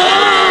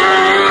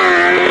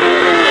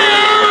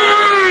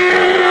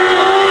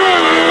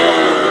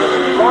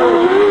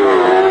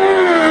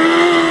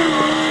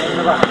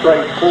 That's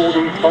great,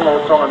 4D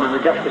follow time, and the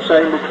gap the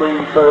same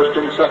between first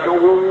and second.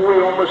 Oh,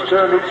 we almost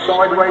turned it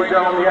sideways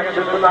down the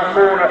exit from that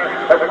corner.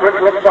 A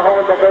quick look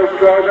behind by both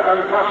driver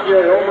and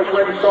passenger, almost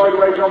went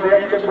sideways on the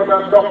exit from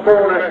that top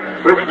corner.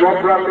 With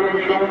Rod Bradley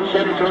and Sean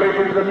Simpson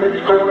leading the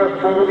pit corner,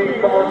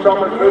 4D follow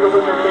time, and through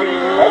with the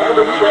lead, onto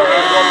the chair,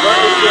 Rod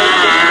Bradley.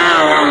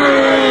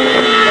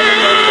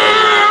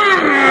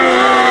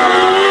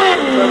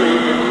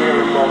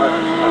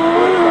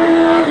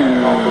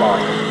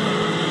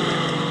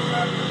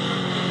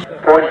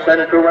 Points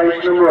then for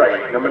race number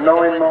 8. Number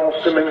 9,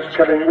 Miles Simmons,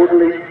 Kevin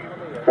Woodley,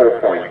 4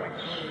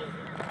 points.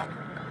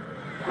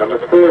 Number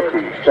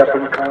 30,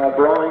 Stephen Carl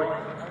Blythe,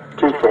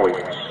 2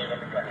 points.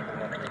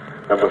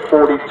 Number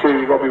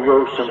 42, Robbie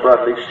Wilson,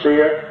 Bradley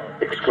Steer,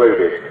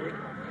 excluded.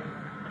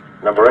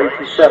 Number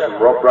 87,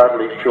 Rod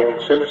Bradley, Sean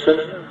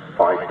Simpson,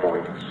 5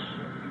 points.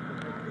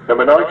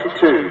 Number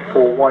 92,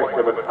 Paul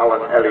Whitelam and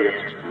Alan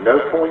Elliott, no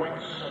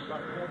points.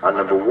 And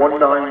number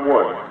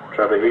 191,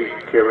 Trevor Heath,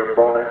 Kieran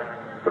Bonner,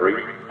 3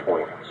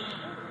 points.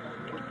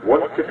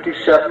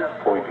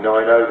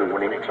 157.90 the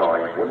winning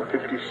time,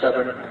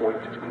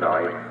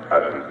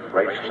 157.90.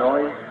 Race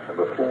 9,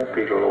 number 4,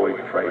 Peter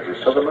Lloyd, Fraser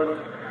Sutherland.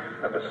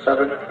 Number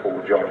 7,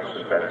 Paul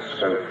Johnson, Ben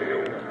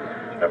Schofield.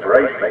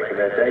 Number 8, making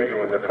their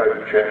debut in the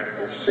Poacher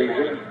this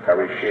season,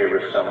 Harry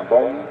Shearer, Sam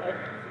Bond.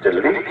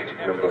 Delete,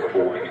 number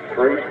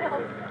 43.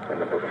 And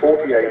number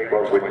 48,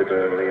 Rod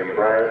Winterburn, Liam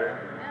Brown.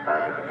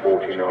 And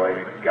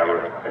 49,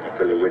 Gareth and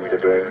Billy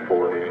Winterburn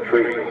for an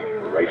intriguing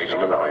race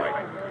number 9.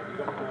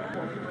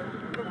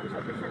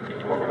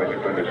 Rod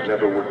Winterburn has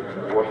never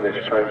won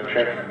this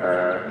Poacher.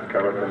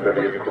 Gareth and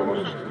Billy, of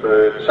course,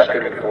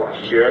 second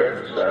last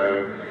year, so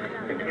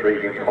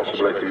intriguing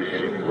possibilities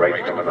in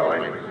race number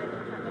 9.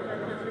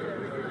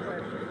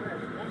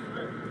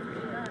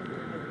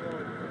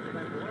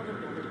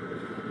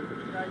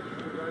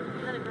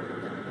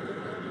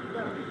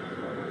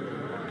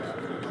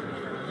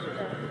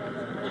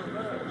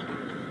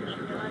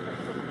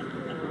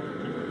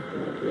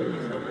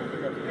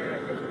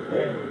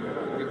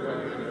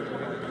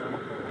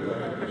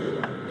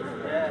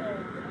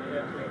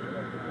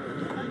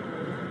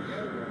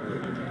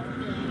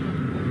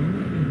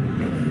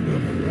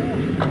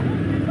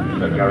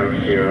 So Gary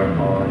Shearer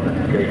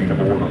on gate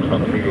number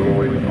 1, Peter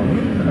Lloyd on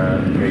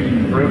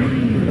gate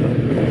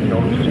 3,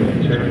 Johnson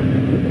 2,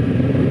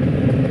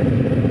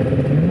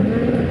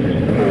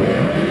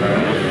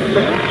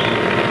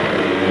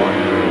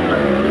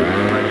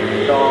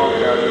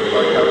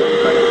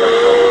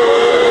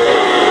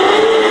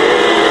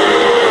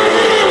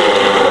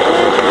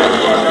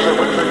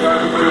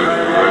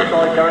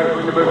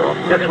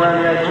 gets round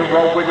the edge of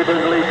Rod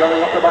Winterburn, lead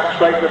going up the back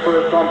straight for the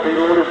first time. Peter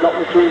Lloyd has got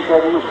machine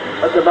problems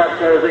at the back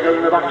there as they go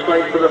in the back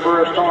straight for the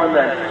first time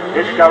then.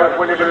 It's Gareth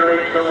Winterburn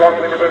leads and Rod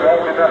Winterburn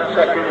holding that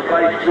second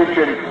place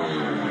position.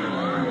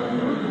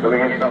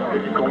 Going into that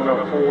fifth corner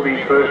for the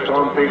first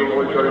time, Peter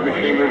Lloyd's got a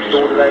machine and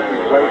sorted out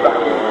his way back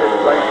in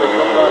fifth place.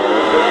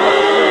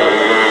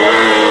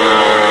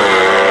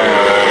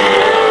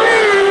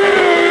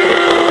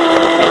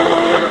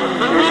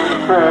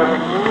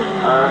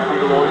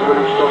 Peter Lloyd's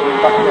really struggling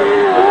back there.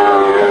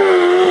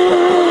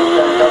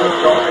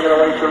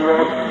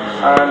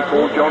 And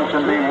Paul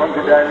Johnson being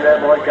hunted down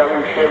there by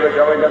Gary Shearer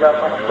going to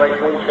that back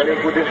straight. Once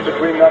getting good distance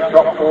between that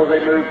top four, they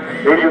move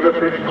into the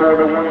fifth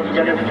corner once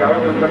again. It's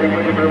Gareth and Billy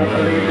Winterburn to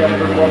lead them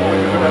for one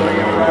win for the lead.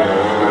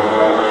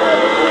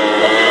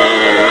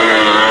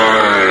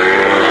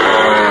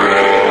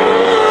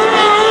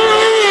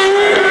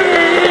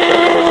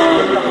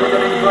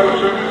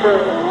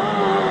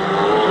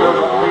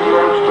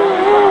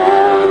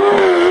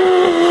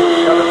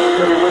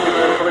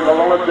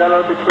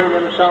 Between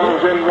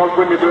themselves and Rod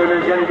Winterburn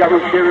again. Gary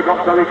Shearer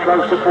got very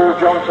close to Paul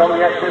Johnson on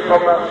the exit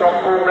from that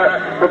top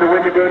corner, but the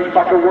Winterburn's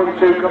back at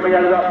 1-2 coming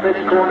out of that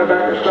fifth corner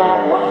there to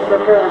start. What's the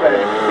ball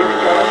then?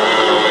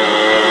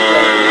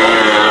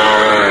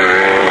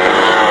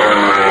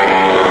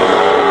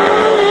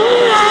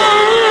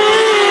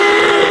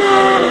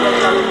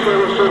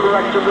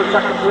 To the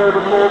second, third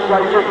and fourth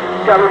places.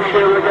 Gary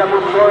Shearer again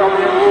will try on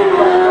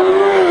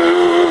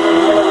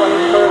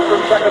the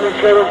second and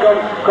Shearer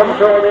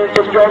comes on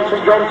into Johnson.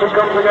 Johnson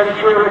comes again,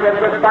 Shearer again,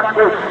 gets back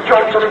through.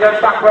 Johnson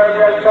again back round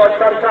the outside.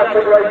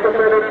 Fantastic race for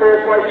third and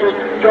fourth places.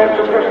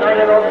 Johnson just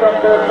hanging on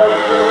that third place.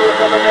 Shearer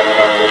coming in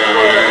on this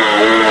corner.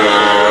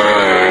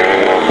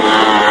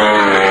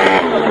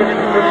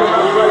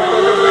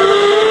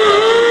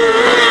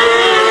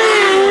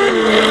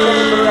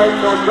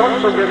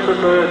 Johnson gets the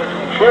third.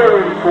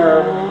 Shearer in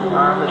fourth.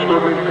 And the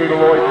struggling Peter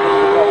Lloyd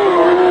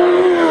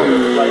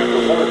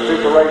one of the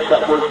race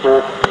that was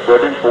for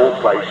third and fourth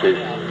places.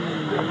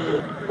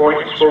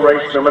 Points for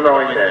race number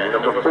 9 then.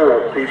 Number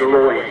 4, Peter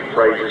Lloyd,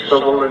 Fraser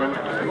Sutherland,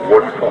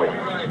 1 point.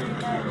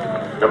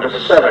 Number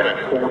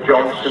 7, Paul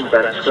Johnson,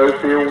 Ben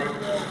Schofield,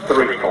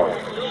 3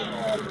 points.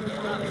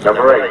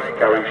 Number 8,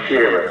 Gary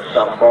Shearer,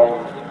 Sam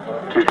Bond,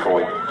 2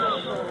 points.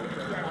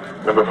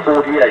 Number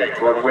 48,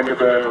 Rod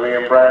Winterburn,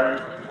 Liam Brown,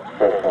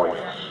 4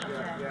 points.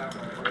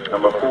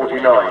 Number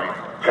 49,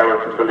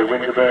 Gareth and Billy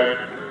Winterburn,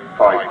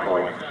 5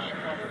 points.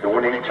 The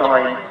winning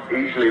time,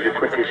 easily the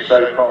quickest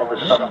so far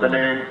this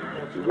afternoon,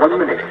 1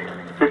 minute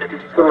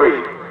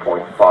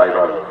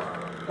 53.50.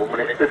 1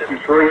 minute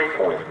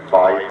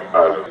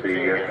 53.50. The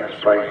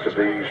best place of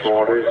these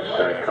riders,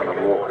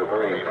 Colin Walker,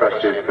 very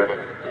impressive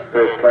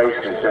third place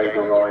in his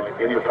debut ride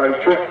in the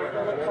Poacher.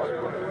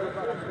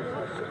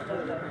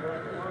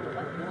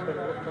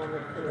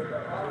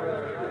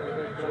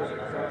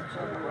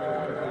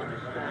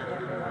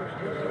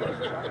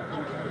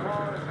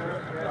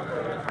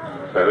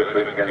 So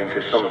hopefully we're getting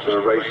to some sort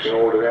of racing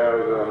order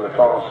now on the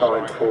far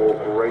side for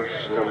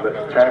race number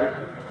 10.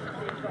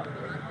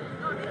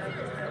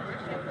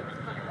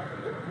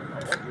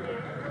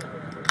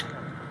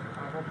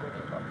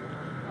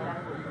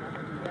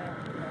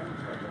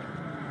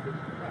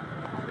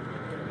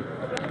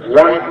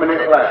 One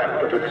minute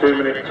left of the 2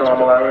 minute time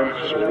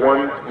allowance,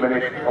 1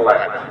 minute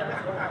left.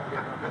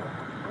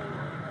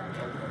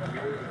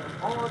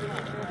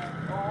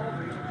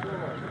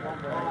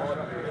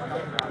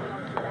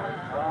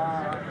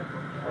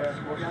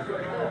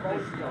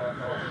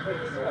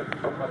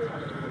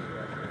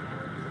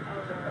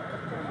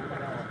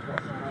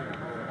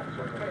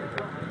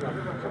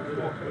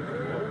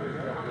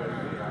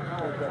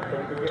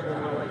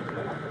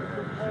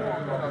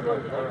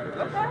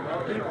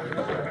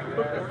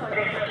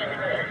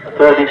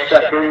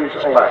 Seconds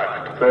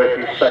left.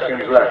 30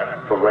 seconds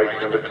left for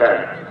race number 10.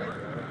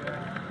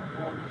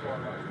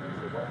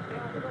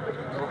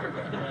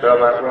 So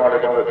that rider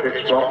by the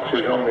pitch box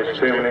is on this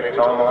 2-minute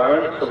time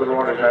allowance. So the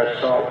riders now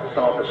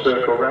start to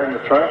circle around the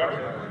track.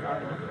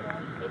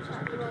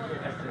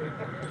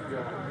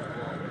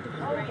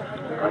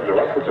 Andrew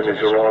Appleton is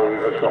the rider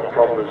who has got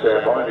problems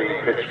there by the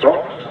pitch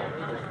box.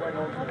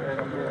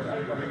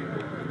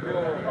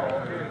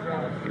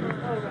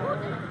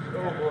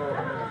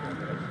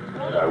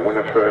 So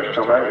winner first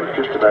time out is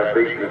just about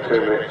beating the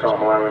 2-minute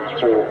time allowance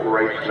for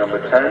race number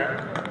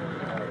 10.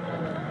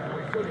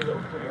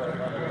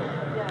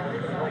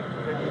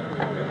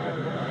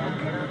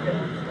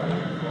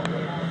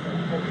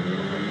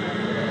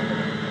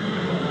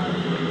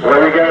 Well,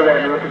 there we go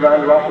then, looking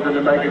around Appleton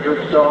to make a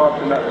good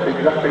start, and that's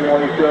exactly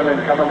what he's doing. And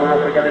Colin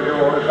Blackbourn again is the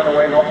order, kind of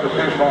weighing off the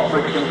two. Mark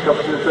Richards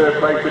got to the third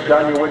place with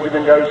Daniel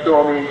Winterburn goes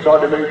storming inside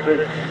to move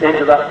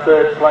into that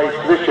third place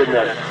position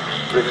then.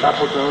 With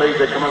Appleton lead,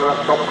 they come out of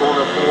that top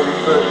corner for the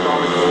first time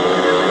in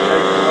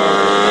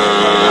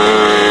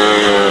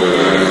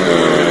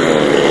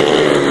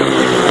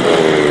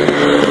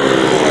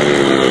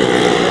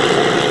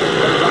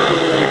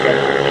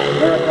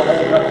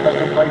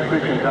second place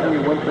position.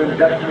 Daniel Winterburn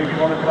definitely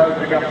trying to close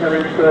the gap there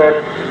in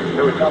third.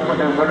 Lewis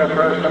Appleton winner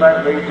first and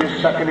out leads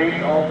his second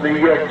heat of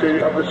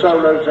the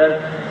solos then.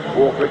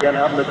 Walker again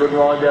having a good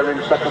ride there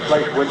in second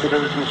place.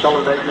 Winterburn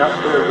consolidating that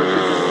third.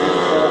 Richardson in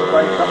fourth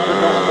place up to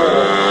top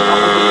four.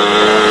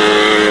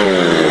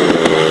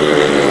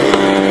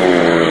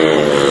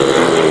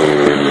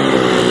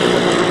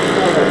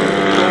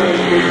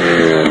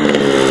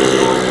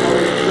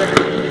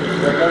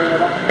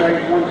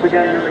 Once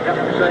again, the gap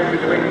the same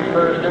between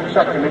first and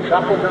second. It's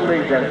Appleton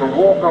leads then for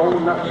Walker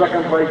holding that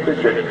second place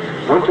position.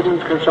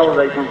 Winterburn's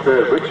consolidating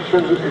third.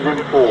 Richardson's is in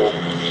fourth.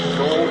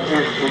 Gold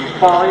is in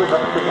five.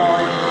 That's the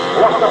five.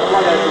 Lost that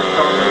play out this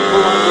time.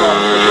 Pull on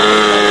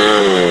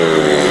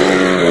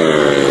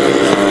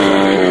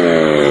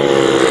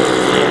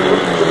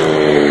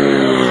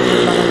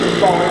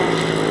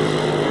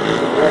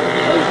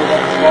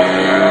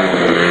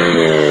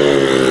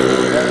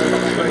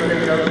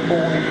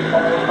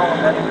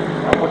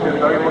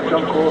very much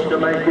on course to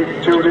make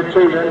it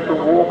 2-2 then for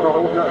Walker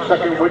holding that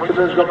second.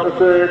 Winterburn's got the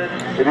third.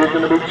 It is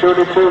going to be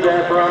 2-2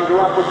 there for Andrew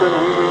Appleton. He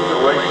wins the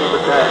race number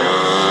 10.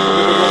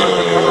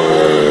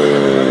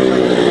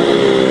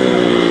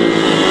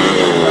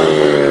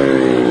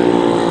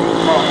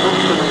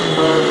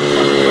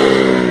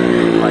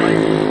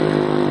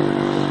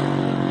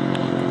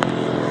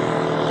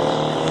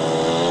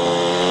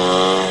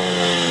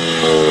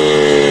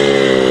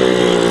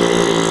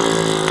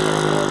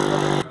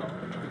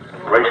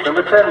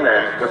 Number 10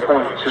 then, the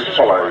points as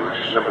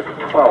follows. Number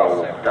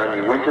 12,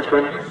 Daniel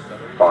Winterburn,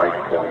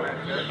 5 points.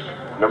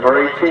 Number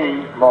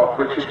 18, Mark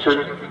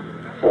Richardson,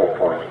 4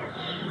 points.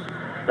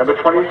 Number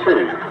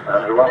 22,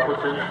 Andrew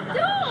Appleton,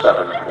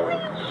 7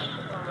 points.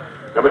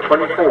 Number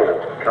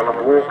 24, Colin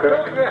Walker,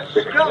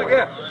 6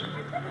 points.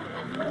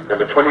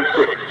 Number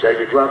 26,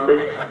 David Granby,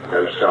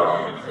 no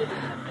start.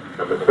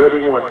 Number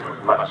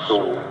 31, Matt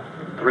Saul,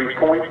 3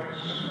 points.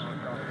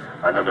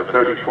 And number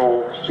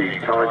 34, Steve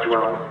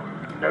Tidwell,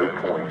 no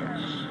points.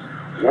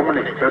 1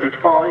 minute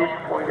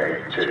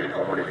 35.82.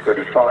 1 minute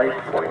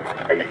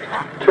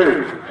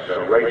 35.82. So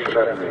race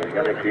 11 is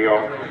Yannick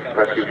Dion,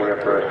 impressive winner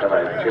first time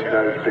out. Tim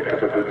Nose picked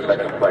up a good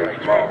second place.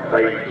 Mark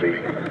Paisley,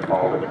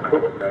 Marlon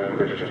Cook, no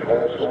Christian,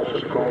 all sorts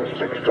of course,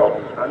 Mick Scott,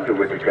 Andrew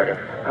Whittaker,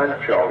 and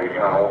Charlie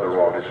Powell, the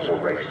riders for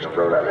race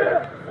number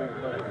 11.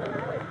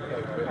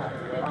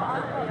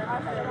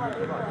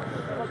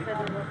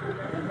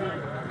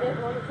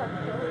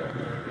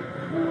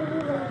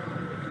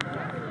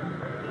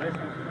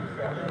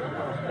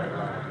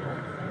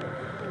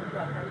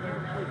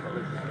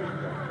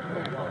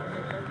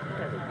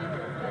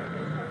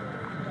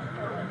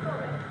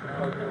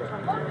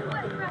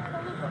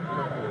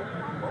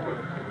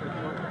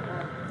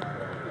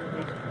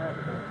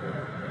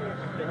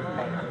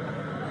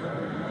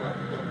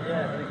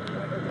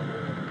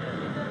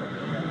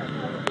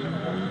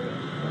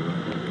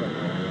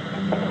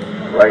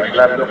 Race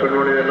 11 up and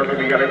running and looking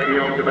to Yannick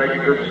Dion to make a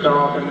good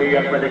start, and he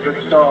has made a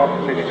good start.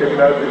 And it's Tim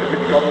Noble, it's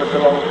Mick Godless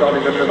alongside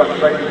him, and the back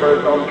straight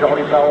first on.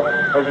 Johnny Powell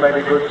has made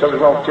a good start as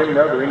well. Tim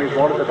Noble is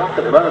one at the back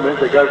at the moment.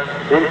 They go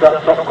into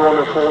that top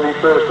corner for the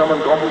first time,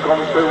 and Godless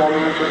gone through on the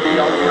inside.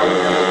 Dion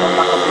come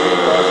back up the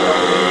inside.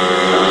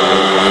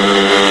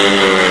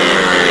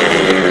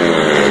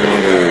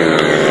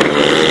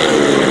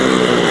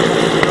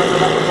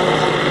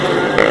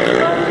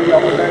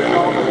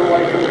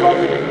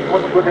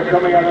 Much quicker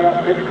coming out of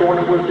that pit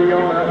corner was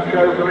Dion. That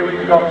shows the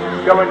lead got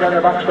going down the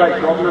back straight.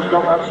 Godden's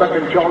got that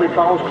second. Charlie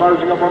Powell's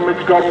closing up on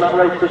Mitch Godden. That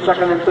race the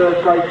second and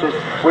third places.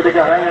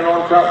 Whittaker hanging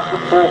on to that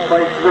fourth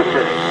place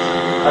position.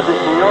 as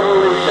it's the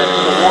other reset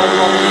for the wide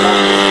line.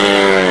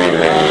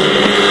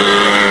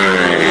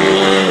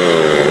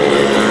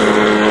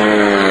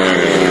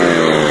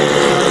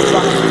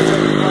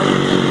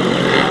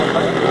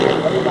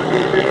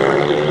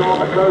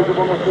 Close-up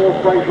on the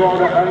fourth place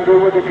rider,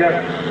 Andrew Whittaker,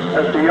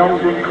 as the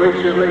Youngs increase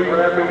his lead with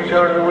every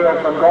turn of the wheel.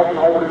 Van Gotten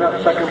holding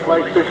that second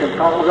place position.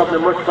 Palmer's up in a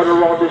much better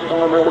ride this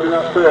time, holding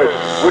that third.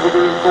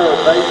 Whittaker in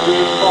fourth, Daisy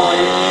in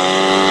five.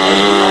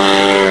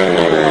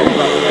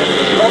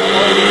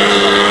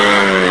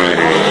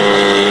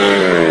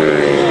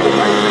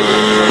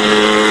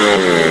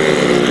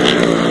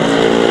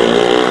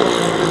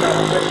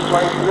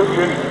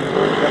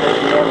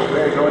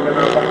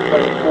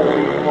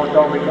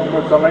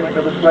 The length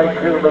of the straight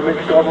field of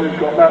Mitch Godden's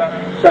got that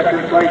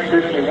second place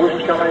position.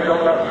 Woods coming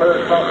on that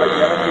first lap, but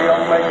the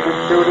young mate is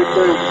still to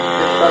do.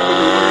 Just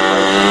suddenly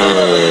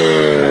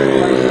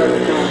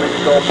Mitch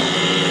Godden.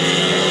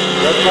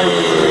 The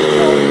place is Mitch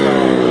Godden.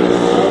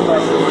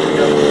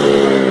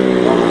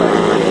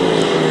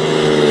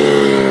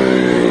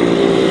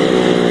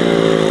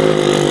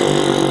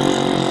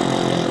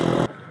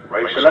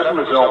 Race 11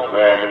 result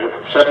there.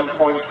 7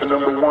 points for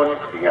number 1,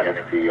 the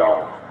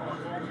NFPR.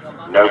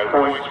 No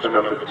points for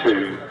number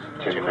 2,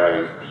 Tim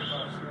Nose.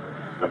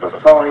 Number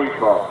 5,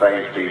 Mark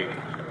Baisley,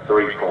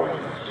 3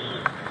 points.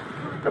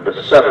 Number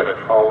 7,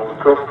 Colin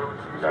Cook,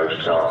 no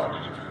start.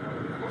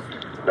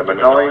 Number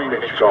 9,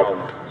 Mitch Godden,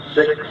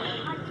 6.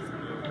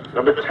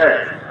 Number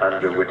 10,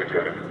 Andrew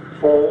Whittaker,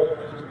 4.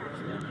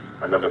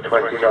 And number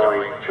 29,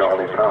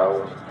 Charlie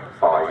Powell,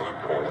 5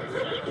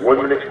 points.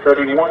 1 minute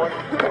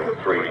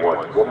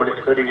 31.31. 1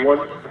 minute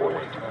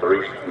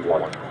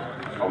 31.31.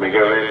 And we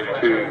go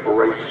into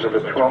race number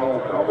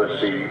 12,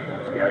 obviously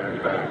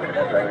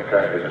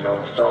Zenka is a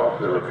non-start.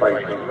 The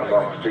replacement for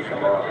Mark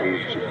Stickemar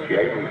is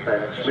Jamie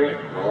Fenn-Smith.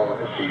 We'll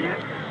obviously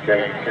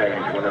James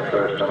James winner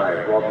first time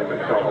out. Rodney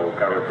McDonald,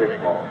 Gareth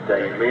Winterburn,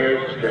 Dave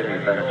Mears, Jamie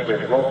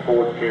Fenn-Smith, Rob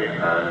Fortune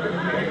and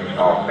James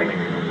Hartley.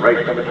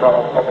 Race number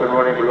 12, up and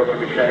running. We're looking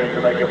for Shane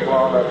to make a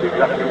plan. That's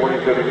exactly what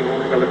he's going to do.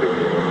 He's going to be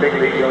big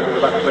lead going to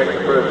the back straight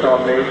the first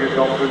time. Mears has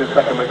gone through the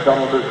second.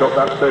 McDonald has got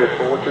that third.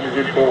 Fortune is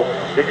in 4.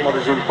 Dickmont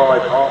is in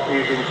 5. Hartley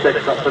is in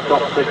 6. That's the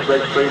top 6.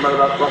 Race 3 out of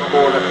that top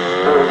corner.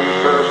 40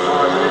 first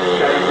time. And it's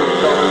James has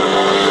gone in the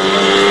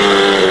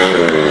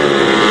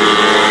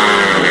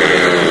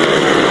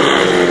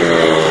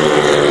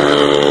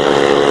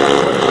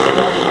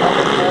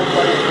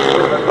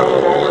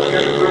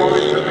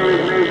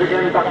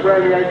back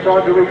round the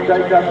outside to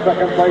retake that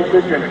second place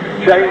position.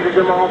 James is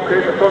a marker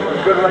at the front,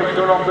 there's good race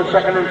going on for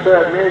second and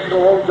third. Mears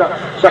still holds that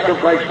second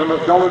place for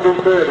McDonald in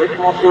third.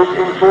 Dickmont is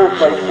in fourth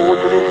place,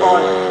 Fortune in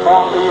 5.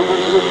 Hartley is in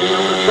position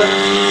on the 6.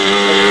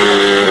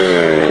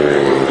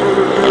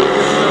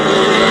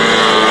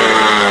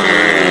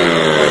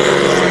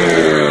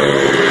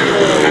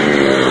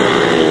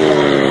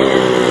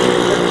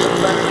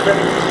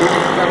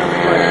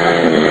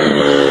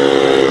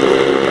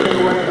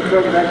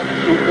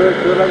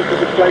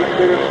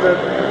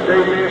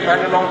 Dave Mears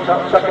hanging on to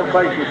that second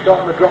place. He's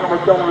starting to drop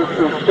McDonald,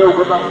 who's still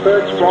got that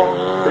third spot.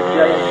 But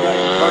James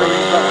very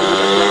impressive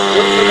with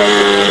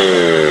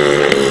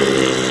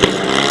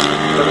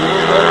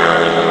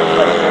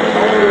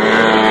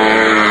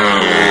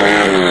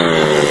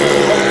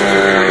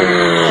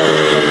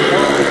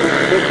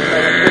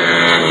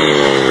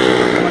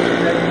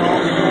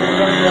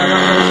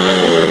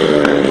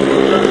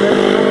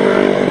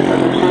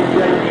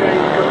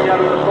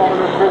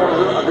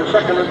the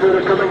second and third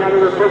are coming out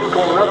of the first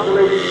corner. That's the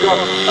lead he's got.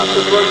 That's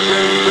the front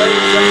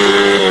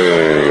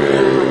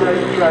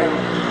train.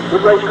 The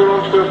race going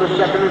on still for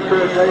second and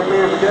third. Dave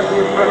Mears again the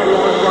impression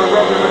on by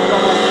Rodney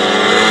McDonald.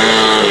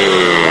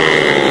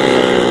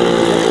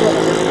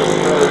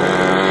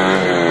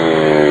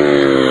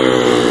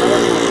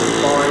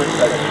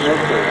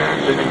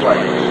 Sixth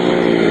place.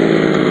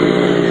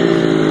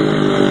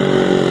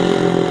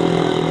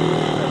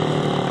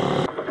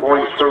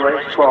 Points for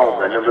race 12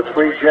 then. Number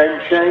 3,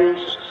 James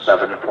James,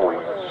 7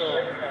 points.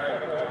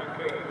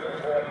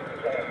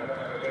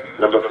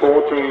 Number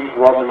 14,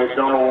 Rodney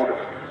McDonald,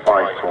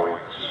 5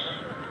 points.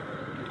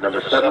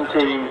 Number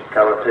 17,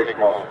 Gareth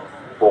Winterburn,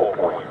 4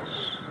 points.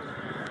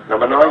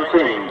 Number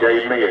 19,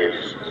 Dave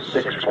Mears,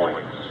 6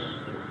 points.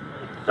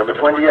 Number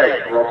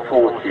 28, Rob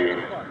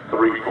Fortune,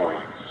 3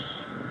 points.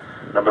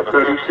 Number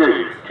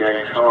 32,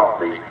 James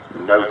Hartley,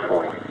 no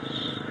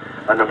points.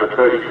 And number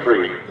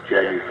 33,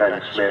 Jamie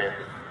Fenn-Smith,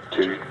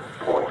 2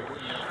 points.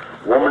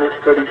 1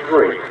 minute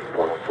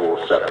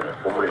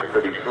 33.47. 1 minute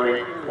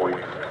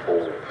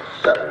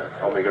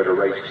 33.47. On we go to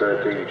race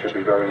 13. It should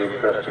be very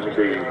interesting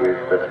indeed with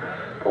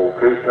Paul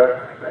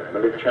Cooper, Ed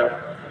Millichap,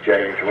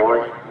 James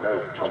Wright, no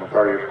Tom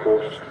Ferry of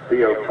course,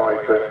 Theo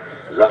Piper,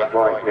 Zach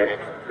Lightnick,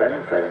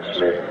 Ben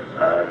Fenn-Smith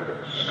and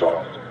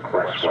Scott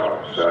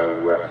Cresswell. So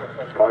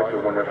Piper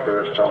won her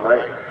first time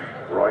out.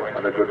 Wright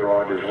had a good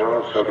ride as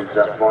well, so did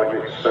Zach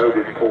Lightnick, so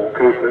did Paul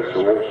Cooper,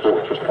 so all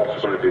sorts of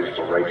possibilities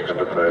for race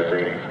number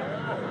 13.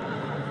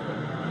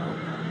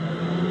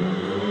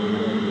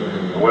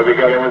 We'll be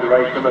going with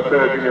race number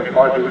 13 and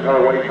Piper's got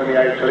away from the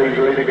outside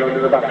easily to go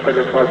into the back straight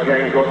across.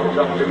 James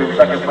Johnson in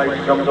second place,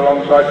 comes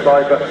alongside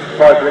Piper.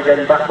 Piper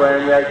again back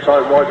round the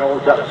outside right,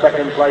 holds that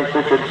second place.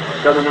 Richard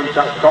going into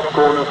that top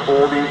corner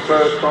for the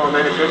first time.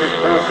 Then it's in his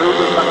first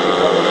over back to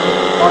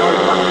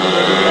Piper's back to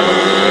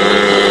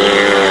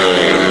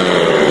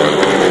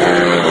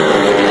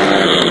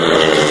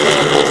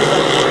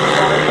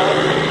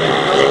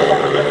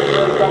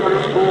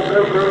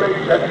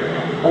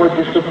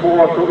just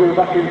before I thought we were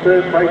back in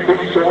third place,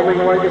 it's storming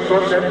away the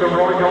front end, the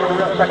right on in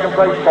that second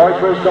place.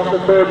 Piper has got the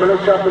third,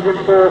 Millichamp is in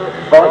fourth,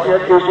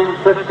 Elliott is in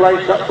fifth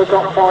place, that's the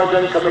top five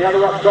then, coming out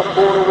of that top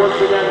corner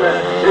once again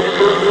there. It's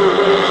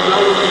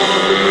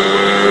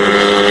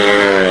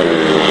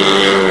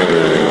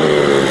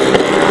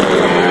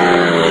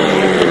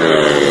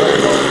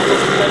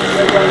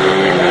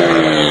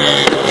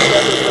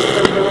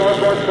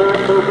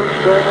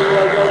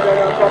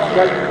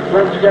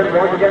once again,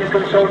 right again,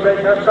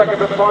 consolidating that second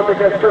to Piper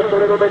gets just a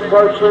little bit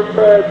closer in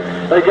third.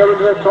 They go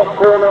into the top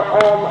corner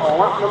on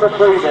lap number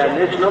 3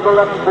 then. It's number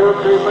 11, Paul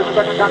Whitelam, a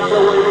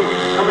spectacular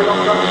wheelie coming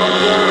off that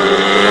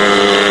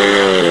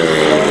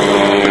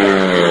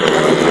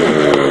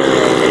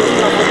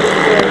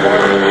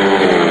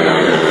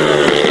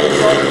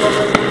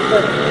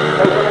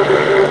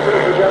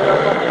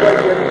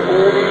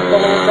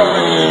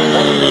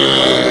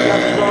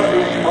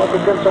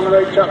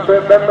consolidates that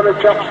third, then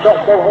Millichamp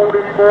stop while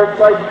holding fourth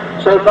place.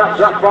 So back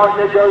that right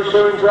there goes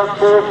through into that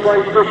fourth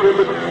place. Fisher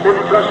with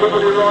impressive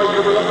with his right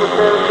coming up the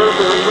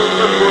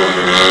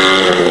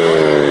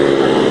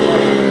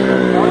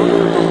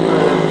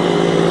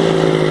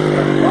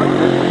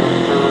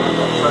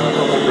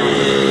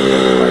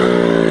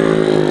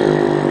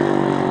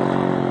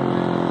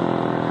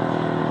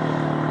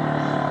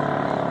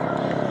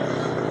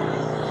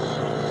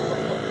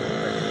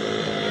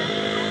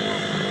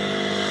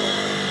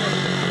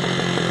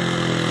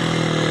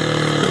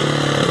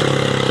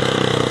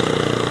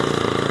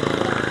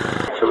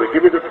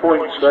give you the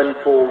points then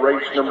for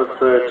race number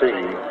 13.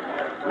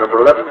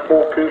 Number 11,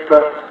 Paul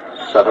Cooper,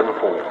 7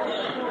 points.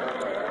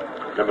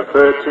 Number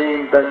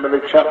 13, Ben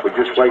Millichamp. We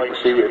just wait to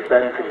see if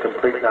Ben can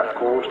complete that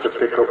course to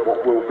pick up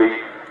what will be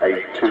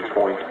a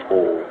 2-point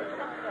haul.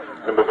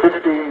 Number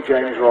 15,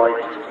 James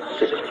Wright,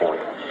 6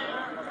 points.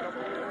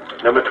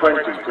 Number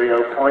 20,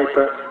 Rio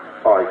Piper,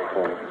 5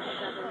 points.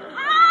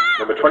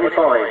 Number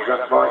 25,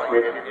 Zach White,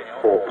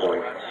 4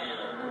 points.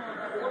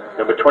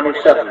 Number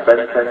 27,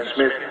 Ben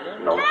Smith,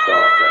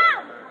 non-starter.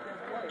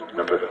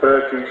 Number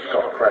 30,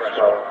 Scott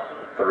Cresswell,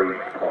 3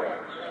 points.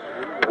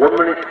 1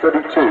 minute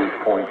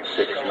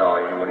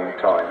 32.69 winning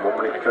time. 1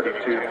 minute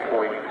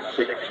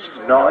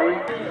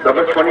 32.69.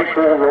 Number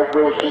 24, Rod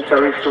Wilson,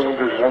 Terry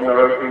Saunders won their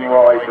opening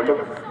ride.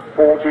 Number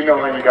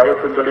 49,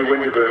 Gareth and Billy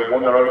Winterburn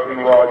won their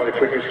opening ride, the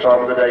quickest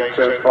time of the day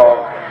so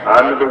far.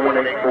 And number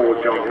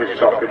 184, John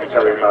Hiscock and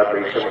Terry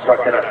Madley. Some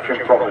cracking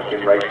action promised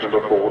in race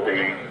number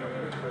 14.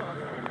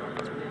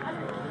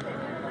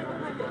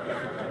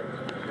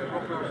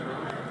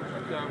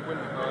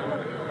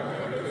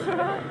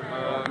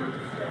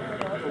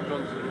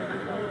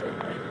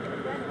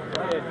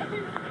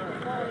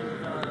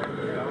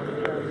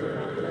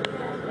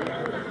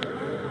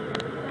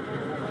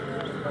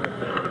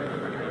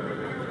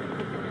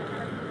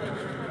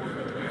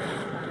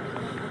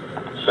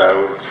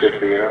 So it should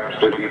be an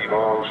absolutely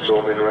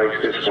barnstorming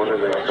race this one as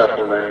they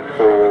settle then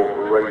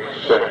for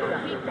race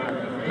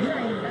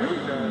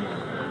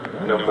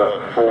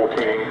number 14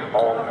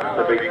 on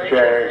the big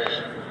chairs.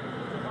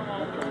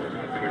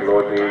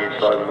 Lloyd the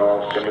inside,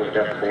 Miles Simmons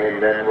definitely in,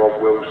 then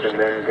Rob Wilson,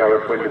 then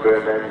Gareth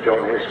Winterburn, then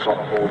John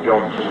Hiscock, Paul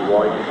Johnson,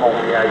 White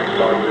on the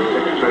outside of the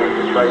 6-3, the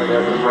straight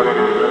there, and running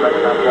into the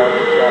left-hand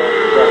line.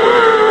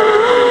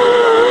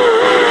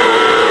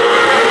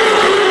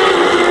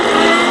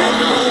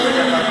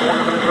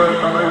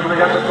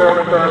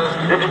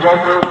 It's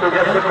Rod Wilson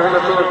gets the corner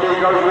first, he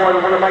goes wide,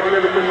 what a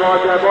magnificent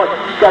ride there by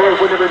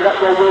Gareth Winterburn, let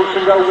Rod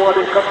Wilson go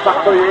wide, it cuts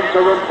back to the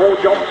interim. Paul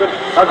Johnson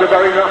has a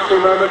very nasty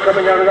moment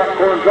coming out of that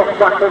corner, drops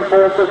back and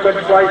forth to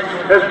 6th place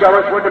as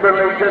Gareth Winterburn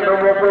leads in,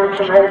 and Rod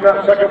Wilson holds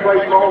that 2nd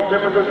place. Miles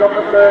Simmons has got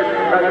the 3rd,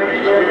 and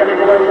he's here getting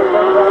away from the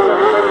front line,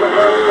 and the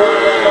first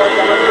corner.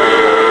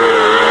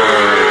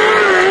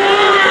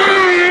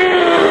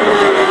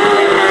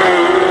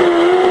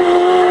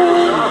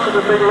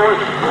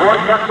 Right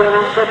back there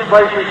in 5th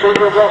place, you see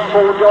we've lost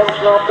Paul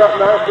Johnson off that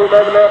nasty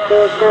moment that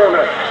first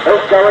corner.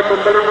 There's Gareth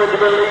and Billy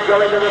Winterburn lead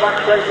going to the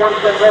back straight once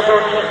then. Rod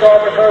Wilson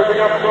starting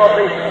closing up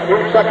slightly. In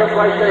 2nd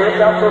place they hit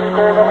that first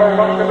corner on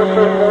back number 2.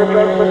 Paul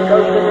Johnson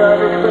coasting around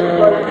in 5th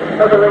place.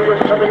 And the leaders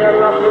coming out of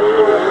that first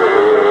corner.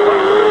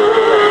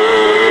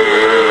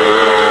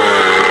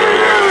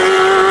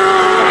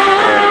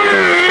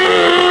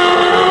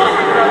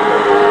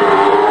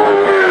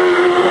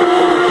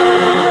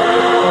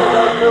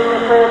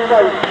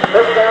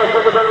 Let's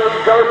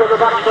go to the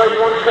back straight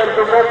once then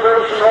from Rod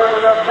Wilson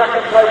holding that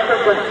 2nd place.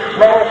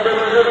 Miles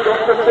Simmons has got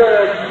the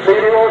 3rd.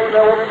 Leading on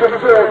now up to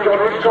 3rd. John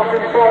Hiscock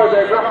in 5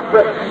 there.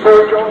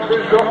 Paul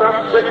Johnson's got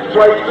that 6th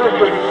place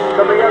position.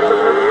 Coming out of the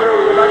 5th row,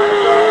 the back to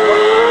start.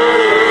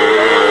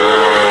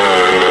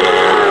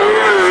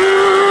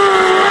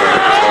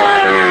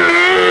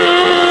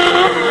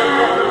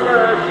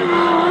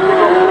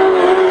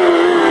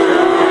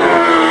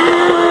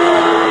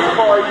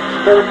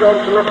 Paul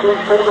Johnson looks to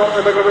pulled on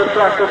the middle of the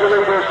track as the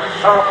leaders.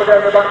 Half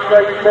down the back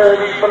straight,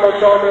 third full of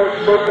timers,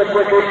 Bud the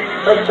quickest,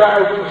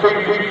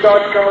 1,000cc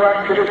sidecar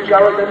activist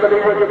Gareth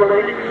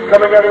Winterburn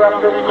coming out of that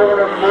fifth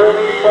corner,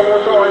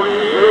 44 times.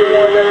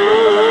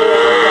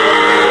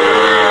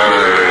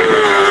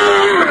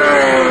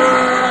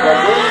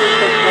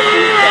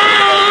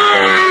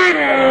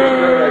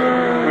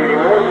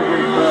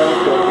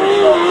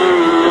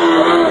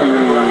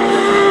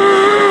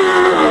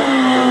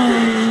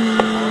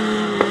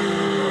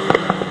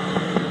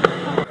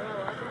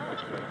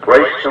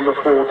 Race number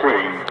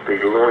 14,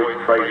 Peter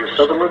Lloyd, Fraser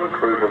Sutherland,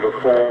 crew number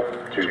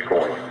 4, 2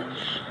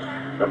 points.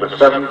 Number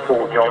 7,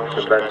 Paul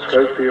Johnson, Ben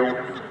Schofield,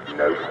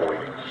 no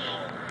points.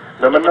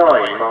 Number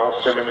 9,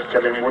 Miles Simmons,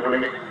 Kevin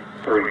Woodley,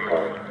 3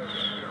 points.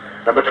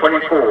 Number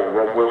 24,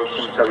 Rob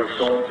Wilson, Terry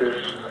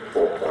Saunders,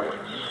 4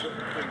 points.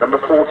 Number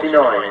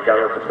 49,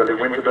 Gareth and Billy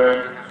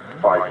Winterburn,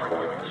 5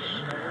 points.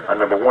 And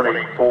number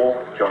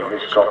 184, John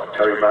Hiscock,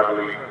 Terry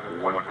Madley,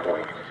 1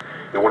 point.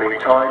 The winning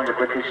time, the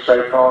quickest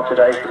so far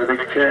today for the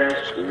big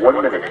chairs,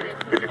 1 minute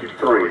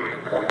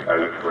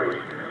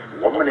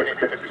 53.03. 1 minute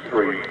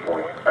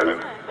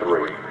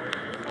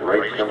 53.03.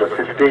 Race number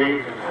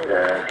 15,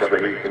 Trevor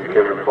Heath and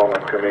Kieran Bonner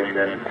come in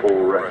then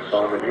for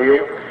Simon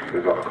Hill.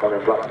 We've got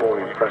Colin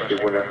Blackbourn, impressive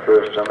winner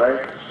first time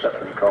out.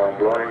 Second, Colin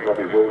Blind.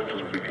 Robbie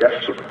Wilson will be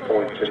desperate for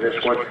points in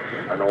this one.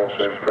 And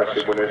also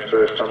impressive winners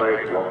first time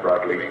out, Ron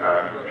Bradley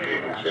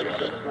and Sean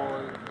Simpson.